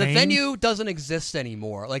Buffalo? exist. The Maine? venue doesn't exist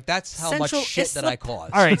anymore. Like that's how Central much shit that I Islip?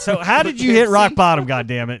 caused. All right, so how did you hit rock bottom? God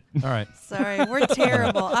damn it. All right. Sorry, we're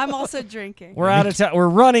terrible. I'm also drinking. We're out of time. We're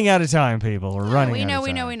running out of time, people. We're running. We out know, of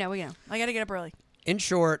we know, time. we know, we know. I got to get up early. In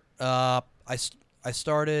short, I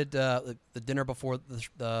started the dinner before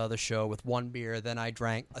the show with one beer. Then I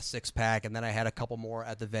drank a 6-pack, and then I had a couple more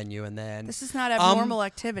at the venue. And then This is not abnormal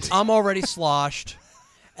activity. I'm already sloshed,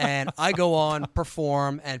 and I go on,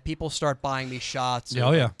 perform, and people start buying me shots Oh,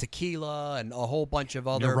 of yeah. tequila and a whole bunch of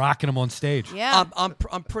other. You're rocking them on stage. yeah.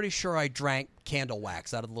 I'm pretty sure I drank candle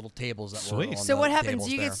wax out of the little tables that were Sweet. on So the what happens? tables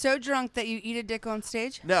You there. get so drunk that you eat a dick on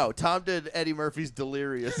stage? No, Tom did Eddie Murphy's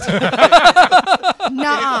Delirious.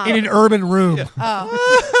 Nuh-uh. In an urban room.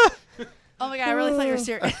 Oh. Oh my god! I really thought you were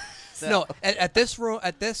serious. No, at this room,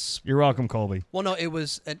 at this. You're welcome, Colby. Well, no, it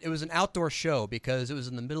was an outdoor show because it was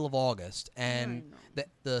in the middle of August, and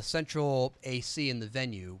the central AC in the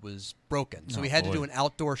venue was broken, so we had to do an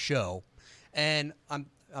outdoor show. And I'm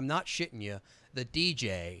not shitting you. The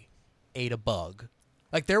DJ ate a bug.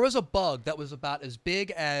 Like there was a bug that was about as big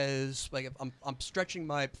as like I'm stretching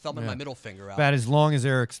my thumb and my middle finger out. About as long as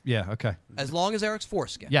Eric's. Yeah. Okay. As long as Eric's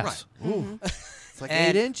foreskin. Yes. Right. Ooh. It's like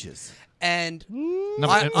 8 inches. And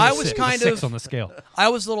Number- I was six, kind 6 of on the scale. I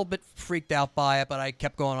was a little bit freaked out by it, but I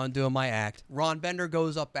kept going on doing my act. Ron Bender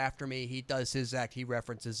goes up after me. He does his act. He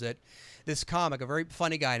references it. This comic, a very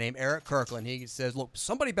funny guy named Eric Kirkland, he says, "Look,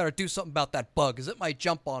 somebody better do something about that bug because it might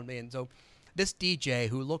jump on me." And so this DJ,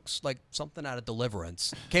 who looks like something out of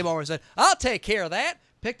Deliverance, came over and said, "I'll take care of that."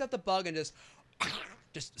 Picked up the bug and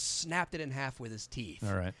just snapped it in half with his teeth.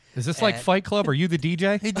 All right. Is this like And- Fight Club? Are you the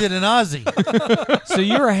DJ? He did an Aussie. So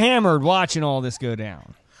you were hammered watching all this go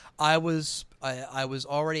down. I was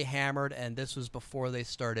already hammered, and this was before they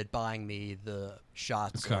started buying me the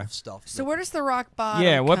shots of stuff. So where does the rock bottom?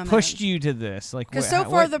 Yeah, what come pushed in? you to this? Like, Because so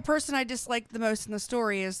far the person I disliked the most in the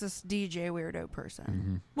story is this DJ weirdo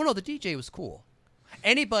person. Well, no, the DJ was cool.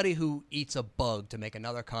 Anybody who eats a bug to make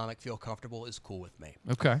another comic feel comfortable is cool with me.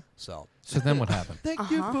 Okay. So then what happened? Thank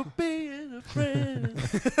you for being a friend.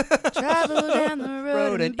 Travel down the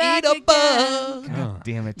road and back eat a again. bug. God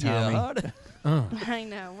damn it, Tommy. Yeah. I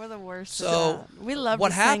know, we're the worst. So we love what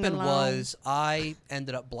to sing happened along. was I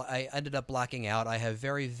ended up blacking out. I have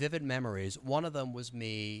very vivid memories. One of them was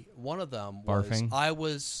me. One of them Barfing.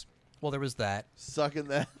 Well, there was that. Sucking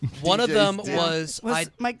that. One of DJ's them dick. was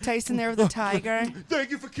Mike Tyson there with the tiger? Thank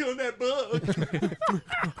you for killing that bug.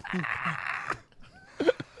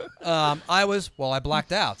 I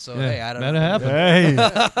blacked out. So hey, I don't know. That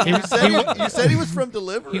happened. Hey, you said he was from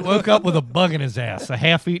Deliverance. He woke up with a bug in his ass, a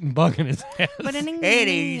half-eaten bug in his ass.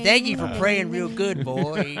 Eddie, thank you for praying real good,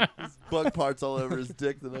 boy. Bug parts all over his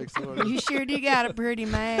dick the next morning. You sure do got a pretty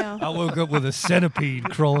mouth. I woke up with a centipede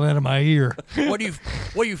crawling out of my ear. What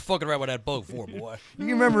are you fucking around with that bug for, boy? You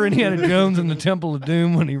remember Indiana Jones in the Temple of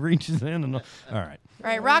Doom when he reaches in and all right. All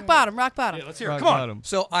right, rock bottom, rock bottom. Let's hear it. Come on.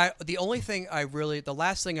 So the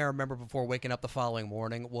last thing I remember before waking up the following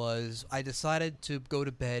morning was I decided to go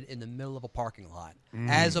to bed in the middle of a parking lot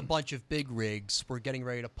as a bunch of big rigs were getting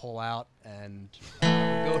ready to pull out and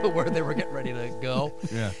go to where they were getting ready to go.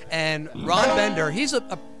 Yeah. And Ron Bender, he's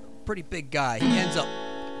a pretty big guy. He ends up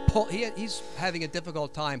he's having a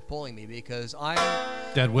difficult time pulling me because I'm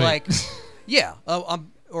Dead weight. like, yeah,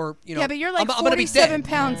 Yeah, but you're like I'm gonna be 47 dead.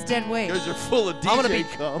 pounds dead weight. Because you're full of DJ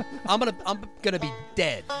cum. I'm gonna be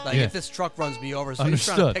dead. Like Yeah. if this truck runs me over, so he's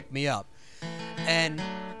trying to Understood. pick me up. And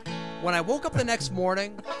when I woke up the next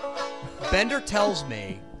morning, Bender tells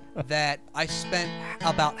me that I spent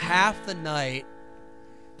about half the night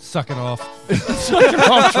Sucking off. Sucking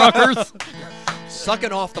off truckers.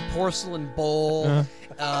 sucking off the porcelain bowl,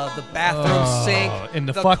 the bathroom sink, in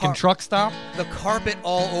the fucking truck stop. the carpet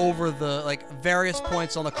all over the various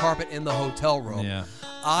points on the carpet in the hotel room. Yeah.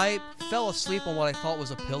 I fell asleep on what I thought was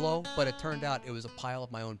a pillow, but it turned out it was a pile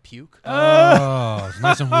of my own puke. Oh, it's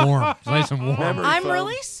nice and warm. It's nice and warm. I'm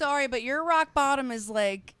really sorry, but your rock bottom is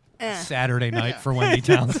like, Saturday night for Wendy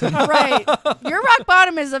Townsend. right. Your rock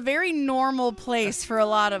bottom is a very normal place for a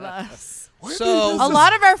lot of us. So A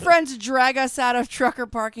lot of our friends drag us out of trucker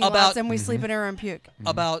parking lots About- and we sleep in our own puke.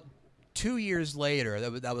 about 2 years later,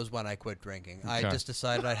 that was when I quit drinking. I Okay. just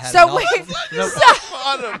decided I had So enough. wait,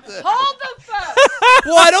 hold the phone.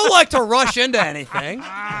 Well, I don't like to rush into anything.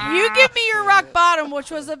 You give me your rock bottom,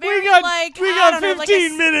 which was a very we got I don't know,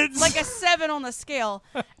 15 minutes. like a 7 on the scale,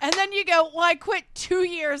 and then you go, "Well, I quit 2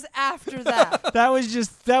 years after that." that was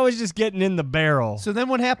just getting in the barrel. So then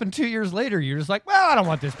what happened 2 years later? You're just like, well, I don't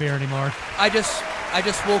want this beer anymore. I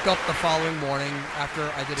just woke up the following morning after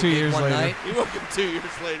I did a 2 gig years one later. night. He woke up 2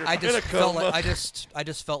 years later. I in just a felt coma. like I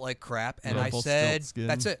just felt like crap, and I Rumpelstiltskin. said,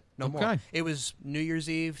 "That's it, no more." Okay. It was New Year's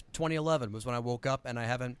Eve, 2011, was when I woke up, and I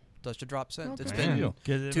haven't touched a drop since. It's Okay. been Deal.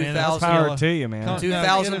 Get it, 2,000 man. That's power to you, man.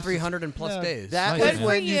 2,300 and plus days. That Nice. was Good for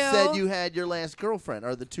when you you. said you had your last girlfriend.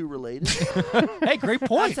 Are the two related? Hey, great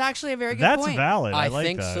point. That's actually a very good That's point. valid. I I like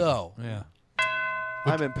think that. so. Yeah.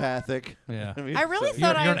 I'm empathic. Yeah. mean, I really so-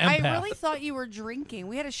 thought you're an I empath. really thought you were drinking.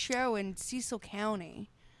 We had a show in Cecil County,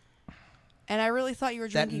 and I really thought you were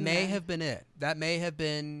That drinking. may then. have been it. That may have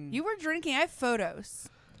been. You were drinking. I have photos.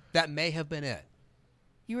 That may have been it.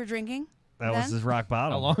 You were drinking. That was then? his rock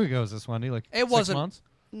bottom. How long ago was this, Wendy? Like It 6 wasn't- months?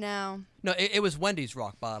 No, No, it was Wendy's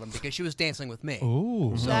rock bottom because she was dancing with me.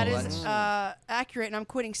 Ooh. that is accurate, and I'm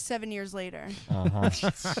quitting 7 years later.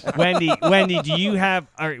 Wendy, do you have?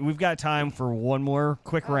 All right, we've got time for one more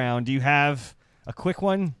quick round. Do you have a quick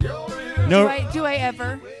one? No, Do I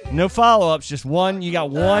ever? no follow-ups. Just one. You got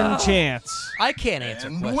one chance. I can't answer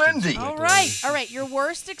And questions. Wendy. All right. Your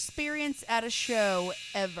worst experience at a show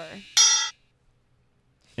ever.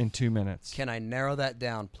 In 2 minutes. Can I narrow that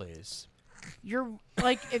down, please? You're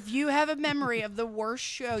like, if you have a memory of the worst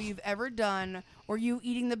show you've ever done, or you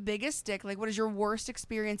eating the biggest dick, like, what is your worst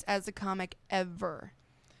experience as a comic ever?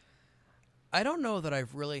 I don't know that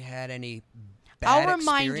I've really had any bad I'll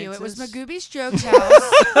remind you, it was experiences. Magooby's Jokes House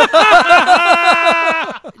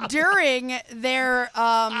during their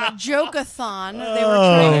joke-a-thon. They were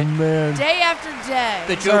trying man. day after day.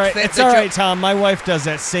 The It's joke all right, fa- it's the all jo- right, Tom. My wife does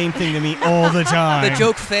that same thing to me all the time. The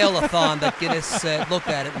joke fail-a-thon that Guinness said, looked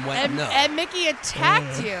at it and went, and, no. and Mickey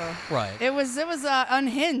attacked you. Right. It was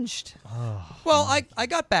unhinged. Well, I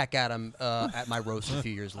got back at him at my roast a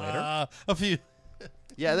few years later. A few.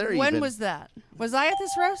 Yeah, they're When even. was that? Was I at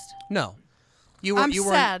this roast? No. You were I'm you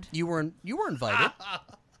were sad. you were invited.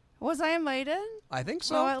 Was I invited? I think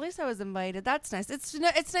so. Well, at least I was invited. That's nice. It's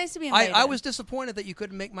nice to be invited. I was disappointed that you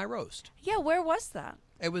couldn't make my roast. Yeah, where was that?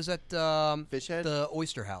 It was at Fish Head? the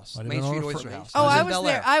Oyster House, Might have Main been on Street a Oyster fr- House. Oh, It I in was Bel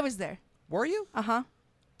there. Air. I was there. Were you? Uh-huh.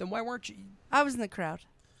 Then why weren't you? I was in the crowd.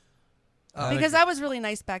 Atta Because girl. I was really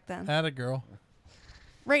nice back then. Atta girl.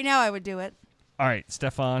 Right now, I would do it. All right,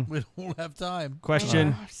 Stefan. We don't have time.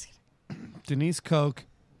 Question. Oh, I'm just kidding. Denise Koch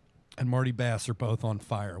and Marty Bass are both on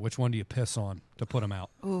fire. Which one do you piss on to put them out?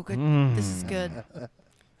 Oh, good. This is good.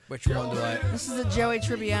 Which one do I? This is a Joey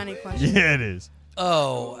Tribbiani question. Yeah, it is.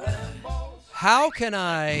 Oh, how can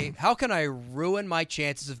I ruin my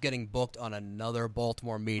chances of getting booked on another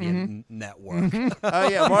Baltimore media network? Oh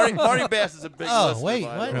yeah, Marty Bass is a big. Oh, listener, wait,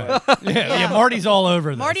 by what? the way. Yeah, Marty's all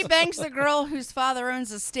over this. Marty bangs the girl whose father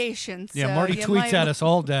owns a station. So Yeah, Marty you tweets might- at us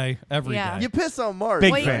all day, every day. Yeah. You piss on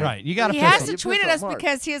Marty. Big fan. Right, you got to He piss has on to You tweet piss at on us Marty.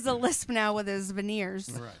 because he has a lisp now with his veneers.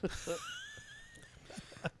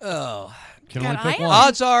 Oh, Can God, only pick I am- one.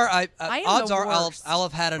 odds are I am the I'll worst.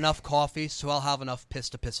 have had enough coffee, so I'll have enough piss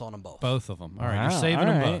to piss on them both. Both of them. All right, Wow, you're saving all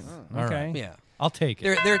them right. both. All Okay. right. Yeah, I'll take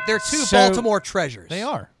it. they're two So- Baltimore treasures. They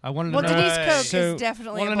are. I wanted to Well, know. Denise Coke So- is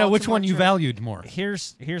definitely. want a to know which Baltimore one you treasure. valued more.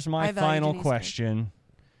 Here's I my value final Denise Coke. question.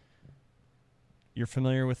 You're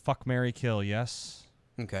familiar with Fuck, Marry, Kill, yes?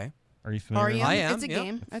 Okay. Are you familiar? Are you? with I am, It's a yep.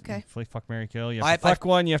 game. Okay. Fuck, Marry, Kill. You have I- to fuck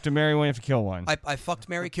one, you have to marry one, you have to kill one. I fucked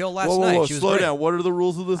Mary Kill last Whoa, night. whoa, whoa! She was Slow great. down. What are the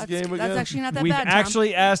rules of this game again? That's actually not that We've bad. Tom.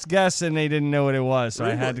 actually asked guests and they didn't know what it was, so I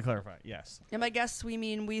had Really? to clarify. Yes. And by guess we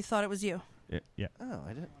mean we thought it was you. Yeah. Oh,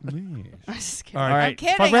 I didn't. I'm just kidding. All right. I'm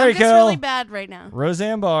kidding. Fuck, marry, I'm just kill. really bad right now.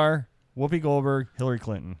 Roseanne Barr, Whoopi Goldberg, Hillary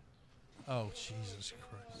Clinton. Oh, Jesus Christ.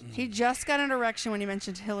 He just got an erection when he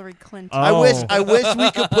mentioned Hillary Clinton. I wish Oh.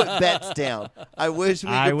 we could put bets down. I wish we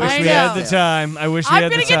could. I put wish I we know. had the time. I wish we I'm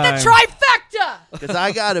had gonna the get time. the trifecta. Because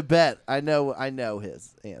I got a bet. I know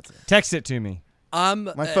his answer. Text it to me.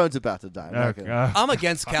 My phone's about to die. I'm not gonna- I'm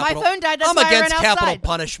against capital. My phone died. That's I'm why I against ran capital outside.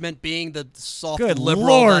 punishment, being the soft Good liberal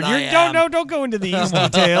Lord. that I You am. don't go into these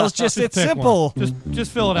details. Just it's pick simple. one.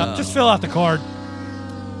 Just fill it out. Just fill out the card.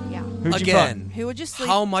 Yeah. Who'd you fuck? Again, Who would you sleep?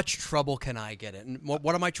 how much trouble can I get in? What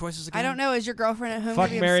are my choices again? I don't know. Is your girlfriend at home? Fuck,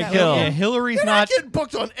 gonna be marry, upset kill. with Yeah, you? Hillary's You're not. not getting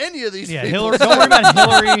booked on any of these Yeah, people. Hillary. Don't worry about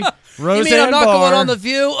Hillary. Roseanne You mean I'm not Barr, going on The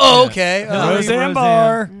View? Oh, okay. Roseanne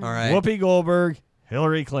Barr, All right. Whoopi Goldberg,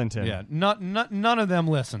 Hillary Clinton. Yeah, none of them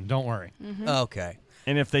listen. Don't worry. Okay.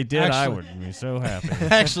 And if they did, I Actually- would be so happy.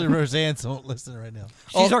 Actually, Roseanne's won't listen right now.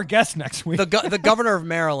 She's our guest next week. The governor of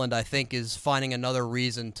Maryland, I think, is finding another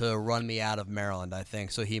reason to run me out of Maryland. I think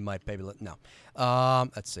so. He might maybe no.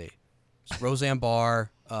 Let's see. Roseanne Barr,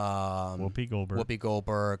 Whoopi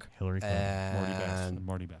Goldberg, Hillary Clinton, and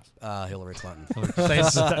Marty Bass. Hillary Clinton.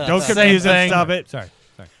 Don't confuse it. Stop it. Sorry.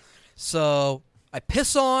 So I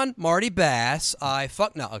piss on Marty Bass. I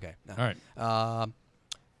fuck no. Okay. No. All right.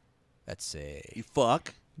 Let's see. You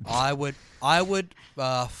fuck. I would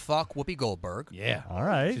fuck Whoopi Goldberg. Yeah. All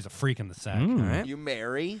right. She's a freak in the sack. All right. You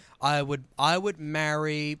marry. I would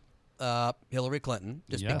marry Hillary Clinton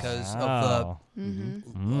just Yes. because of Wow. the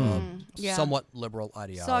Yeah. somewhat liberal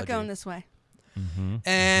ideology. Saw it going this way.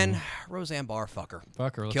 And Roseanne Barr, fuck her.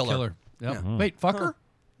 Fuck her. Let's Kill kill her. her. Yep. Yeah. Wait, fuck her?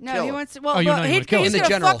 No, Kill he her. wants to. Well, Oh, you know you he's would kill her. In the gonna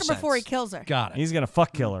general fuck her before he sense. kills her. Got it. He's gonna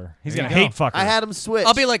fuck kill her. He's There gonna you hate go. fuck her. I had him switch.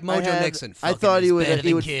 I'll be like I Mojo had- Nixon. I thought he would.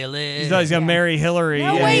 He would. He thought he's gonna marry Hillary.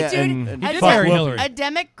 No, and, wait, yeah, dude. and He I did thought- marry Hillary. A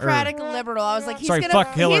Democratic liberal. I was like, he's Sorry, gonna,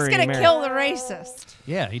 fuck Hillary he's gonna and marry- kill the racist.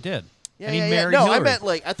 Yeah, he did. Yeah, and he yeah, yeah. married No, Hillary. I meant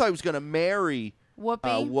like I thought he was gonna marry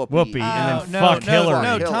Whoopi. Whoopi. and then fuck Hillary.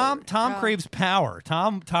 No, Hillary. Tom craves power.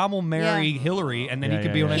 Tom will marry Yeah. Hillary, and then Yeah, he can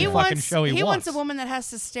yeah, be on yeah. any He fucking wants, show he wants. wants a woman that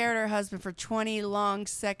has to stare at her husband for 20 long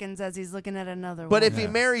seconds as he's looking at another But woman. if he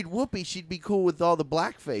married Whoopi, she'd be cool with all the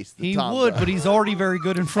blackface. That He Tom would, does. but he's already very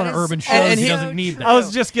good in front of That is urban so shows. And he he- doesn't need that. I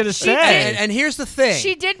was just gonna She say. did. And here's the thing.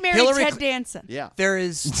 she did marry Hillary Ted Cl- Danson. Yeah. There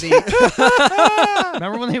is the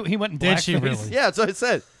Remember when he went in blackface? Did she really? Yeah, that's what I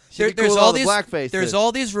said. She'd be there's cool with all the these blackface. there's that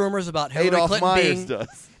all these rumors about Hillary Adolf Clinton Myers being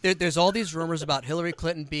does. there's all these rumors about Hillary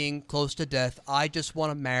Clinton being close to death. I just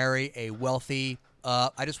want to marry a wealthy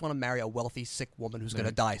sick woman who's going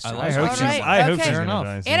to die soon. I hope All she's. right, I hope okay. she's Fair gonna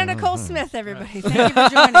enough. die Anna soon. Nicole Smith, everybody. Thank you for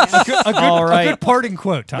joining us. All right. A good parting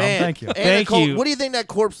quote, Tom. Man, Thank you. Anna Thank Nicole, you. What do you think that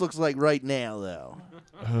corpse looks like right now, though?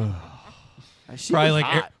 She Probably was like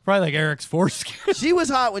hot. probably like Eric's foreskin. She was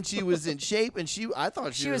hot when she was in shape, and I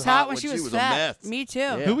thought She was hot when she was a fat. mess. Me too.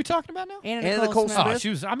 Yeah. Who are we talking about now? Anna Nicole Smith. Oh, she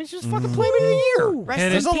was fucking Playmate of the Year. Rest And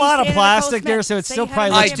in there's a peace, lot of Anna plastic Nicole there, Smith. so it Say still hi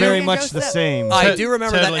probably to I looks do. very Joseph. much the same. I do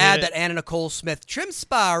remember Totally that ad get it. that Anna Nicole Smith trim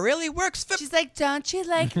spa really works for. She's like, don't you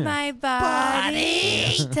like my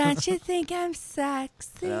body? Don't you think I'm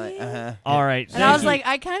sexy? All right. And I was thank like,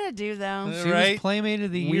 I kind of do though. She Right. was Playmate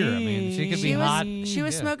of the Year. I mean, she could be She hot. was, she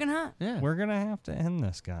was Yeah. smoking hot. Yeah. you. We're gonna have to end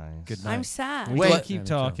this, guys. Good night. I'm sad. We Wait. can keep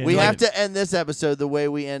talking. We have to end this episode the way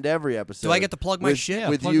we end every episode. Do I get to plug my with, shit? Yeah,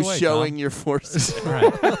 with plug you away, showing Tom. your forces? Right.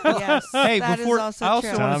 Yes, Hey, that is before also I also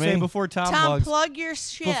true. want to say Tommy? before Tom Tom, plugs. plug your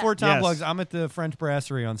shit. Before Tom Yes. plugs, I'm at the French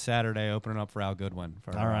Brasserie on Saturday, opening up for Al Goodwin.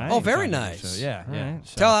 For, All right. Oh, very Friday nice. show. Yeah, All yeah. right.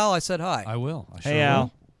 So Tell Al I said hi. I will. I Hey, sure Al.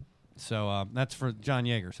 will. So that's for John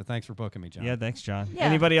Yeager. So thanks for booking me, John. Yeah, thanks, John. Yeah.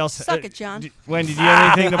 Anybody else? Suck it, John. Wendy, do you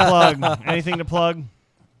have anything to plug? Anything to plug?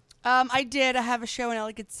 I did. I have a show in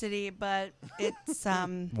Ellicott City, but it's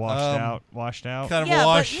washed out. Kind of yeah, a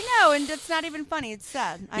wash. but and it's not even funny. It's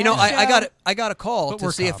sad. I got a call But to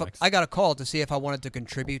we're see comics. if I got a call to see if I wanted to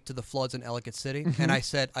contribute to the floods in Ellicott City, and I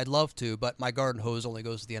said I'd love to, but my garden hose only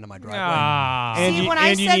goes to the end of my driveway. See, when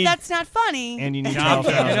I said that's not funny, And you need Tom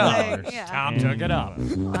 $12,000. yeah. Tom took it up.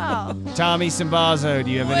 Wow. Tommy Sinbazo,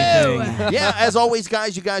 do you have anything? Yeah, as always,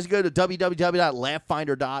 guys, you guys go to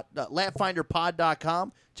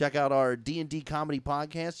www.laughfinderpod.com. Check out our D&D comedy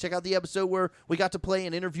podcast. Check out the episode where we got to play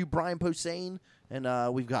and interview Brian Posehn,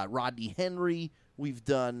 and we've got Rodney Henry. We've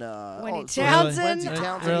done Wendy Townsend.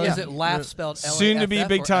 Really? Is it laugh spelled Soon to be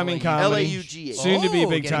big time in comedy. L-A-U-G-H. Soon to be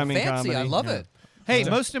big getting time in fancy. comedy. I love it. Hey,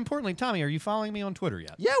 most importantly, Tommy, are you following me on Twitter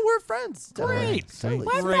yet? Yeah, we're friends. Great. Totally.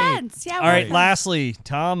 We're friends. Yeah, All right, friends. lastly,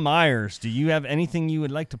 Tom Myers, do you have anything you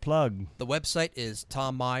would like to plug? The website is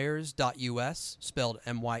tommyers.us, spelled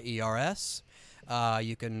M-Y-E-R-S.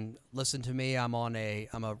 You can listen to me. I'm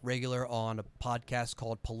a regular on a podcast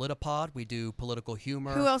called Politipod. We do political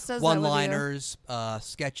humor. Who else does that with you? one-liners,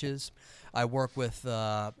 sketches. I work with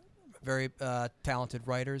very talented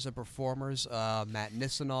writers and performers: Matt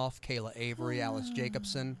Nisanoff, Kayla Avery, Alice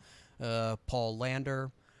Jacobson, Paul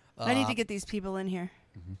Lander. I need to get these people in here.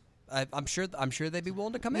 I'm sure they'd be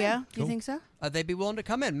willing to come in. Yeah, do you think so? They'd be willing to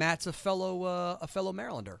come in. Matt's a fellow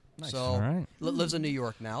Marylander, so All right. lives in New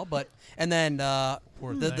York now. And then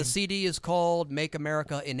the CD is called "Make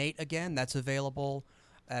America Innate Again." That's available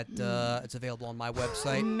at it's available on my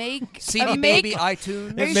website. CD Baby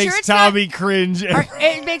iTunes. Are It you makes sure it's Tommy cringe.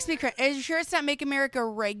 It makes me cringe. Are you sure it's not "Make America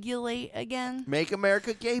Regulate Again"? Make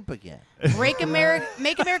America Gape again. Make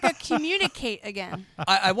America Communicate Again.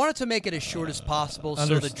 I wanted to make it as short as possible so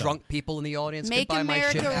the Understood. drunk people in the audience Make can buy my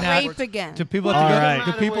shit America afterwards. Rape Again. Do people have to All go? right.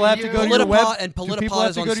 Do people have to go to your Politipod- web? and do people Politipod have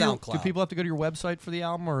is to on go to your, SoundCloud. Do people have to go to your website for the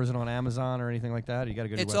album, or is it on Amazon or anything like that? You got to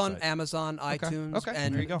go to It's your on website. Amazon, iTunes, Okay.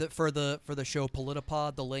 and There you go. for the show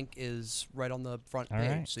Politipod, the link is right on the front All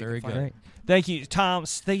page. right. So you Very can good. find it. Great. Thank you, Tom.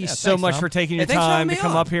 Thank you Yeah, so thanks, much Tom. for taking your Hey, thanks for time having to me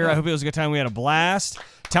come on. up here. Yeah. I hope it was a good time. We had a blast.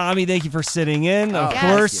 Tommy, thank you for sitting in. Of Yes.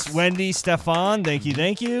 course, Yes. Wendy, Stefan, thank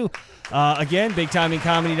you. Again,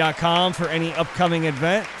 bigtimingcomedy.com for any upcoming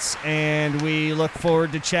events. And we look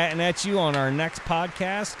forward to chatting at you on our next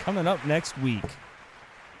podcast coming up next week.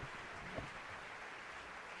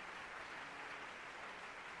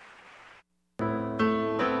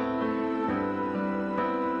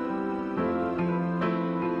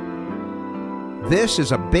 This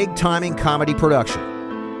is a Big Timing Comedy production.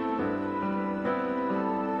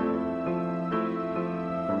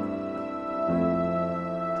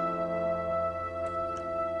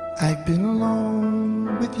 I've been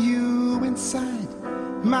alone with you inside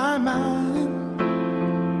my mind.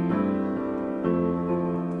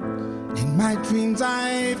 In my dreams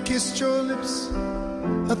I've kissed your lips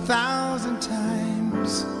 1,000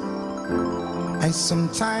 times. I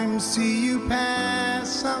sometimes see you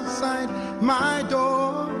pass outside my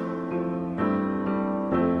door.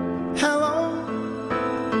 Hello,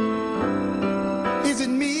 is it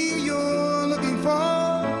me you're looking for?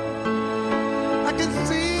 I can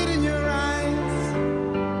see it in your eyes,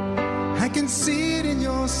 I can see it in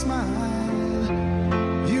your smile.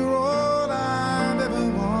 You're all I've ever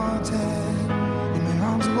wanted, and my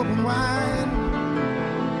arms are open wide.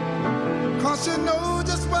 'Cause you know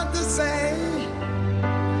just what to say,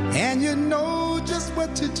 and you know just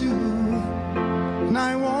what to do. And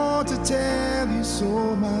I want to tell you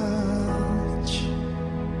so much.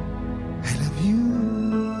 I love you.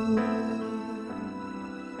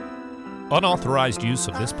 Unauthorized use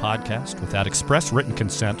of this podcast without express written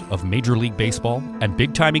consent of Major League Baseball and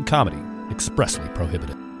Big Timing Comedy expressly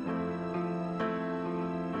prohibited.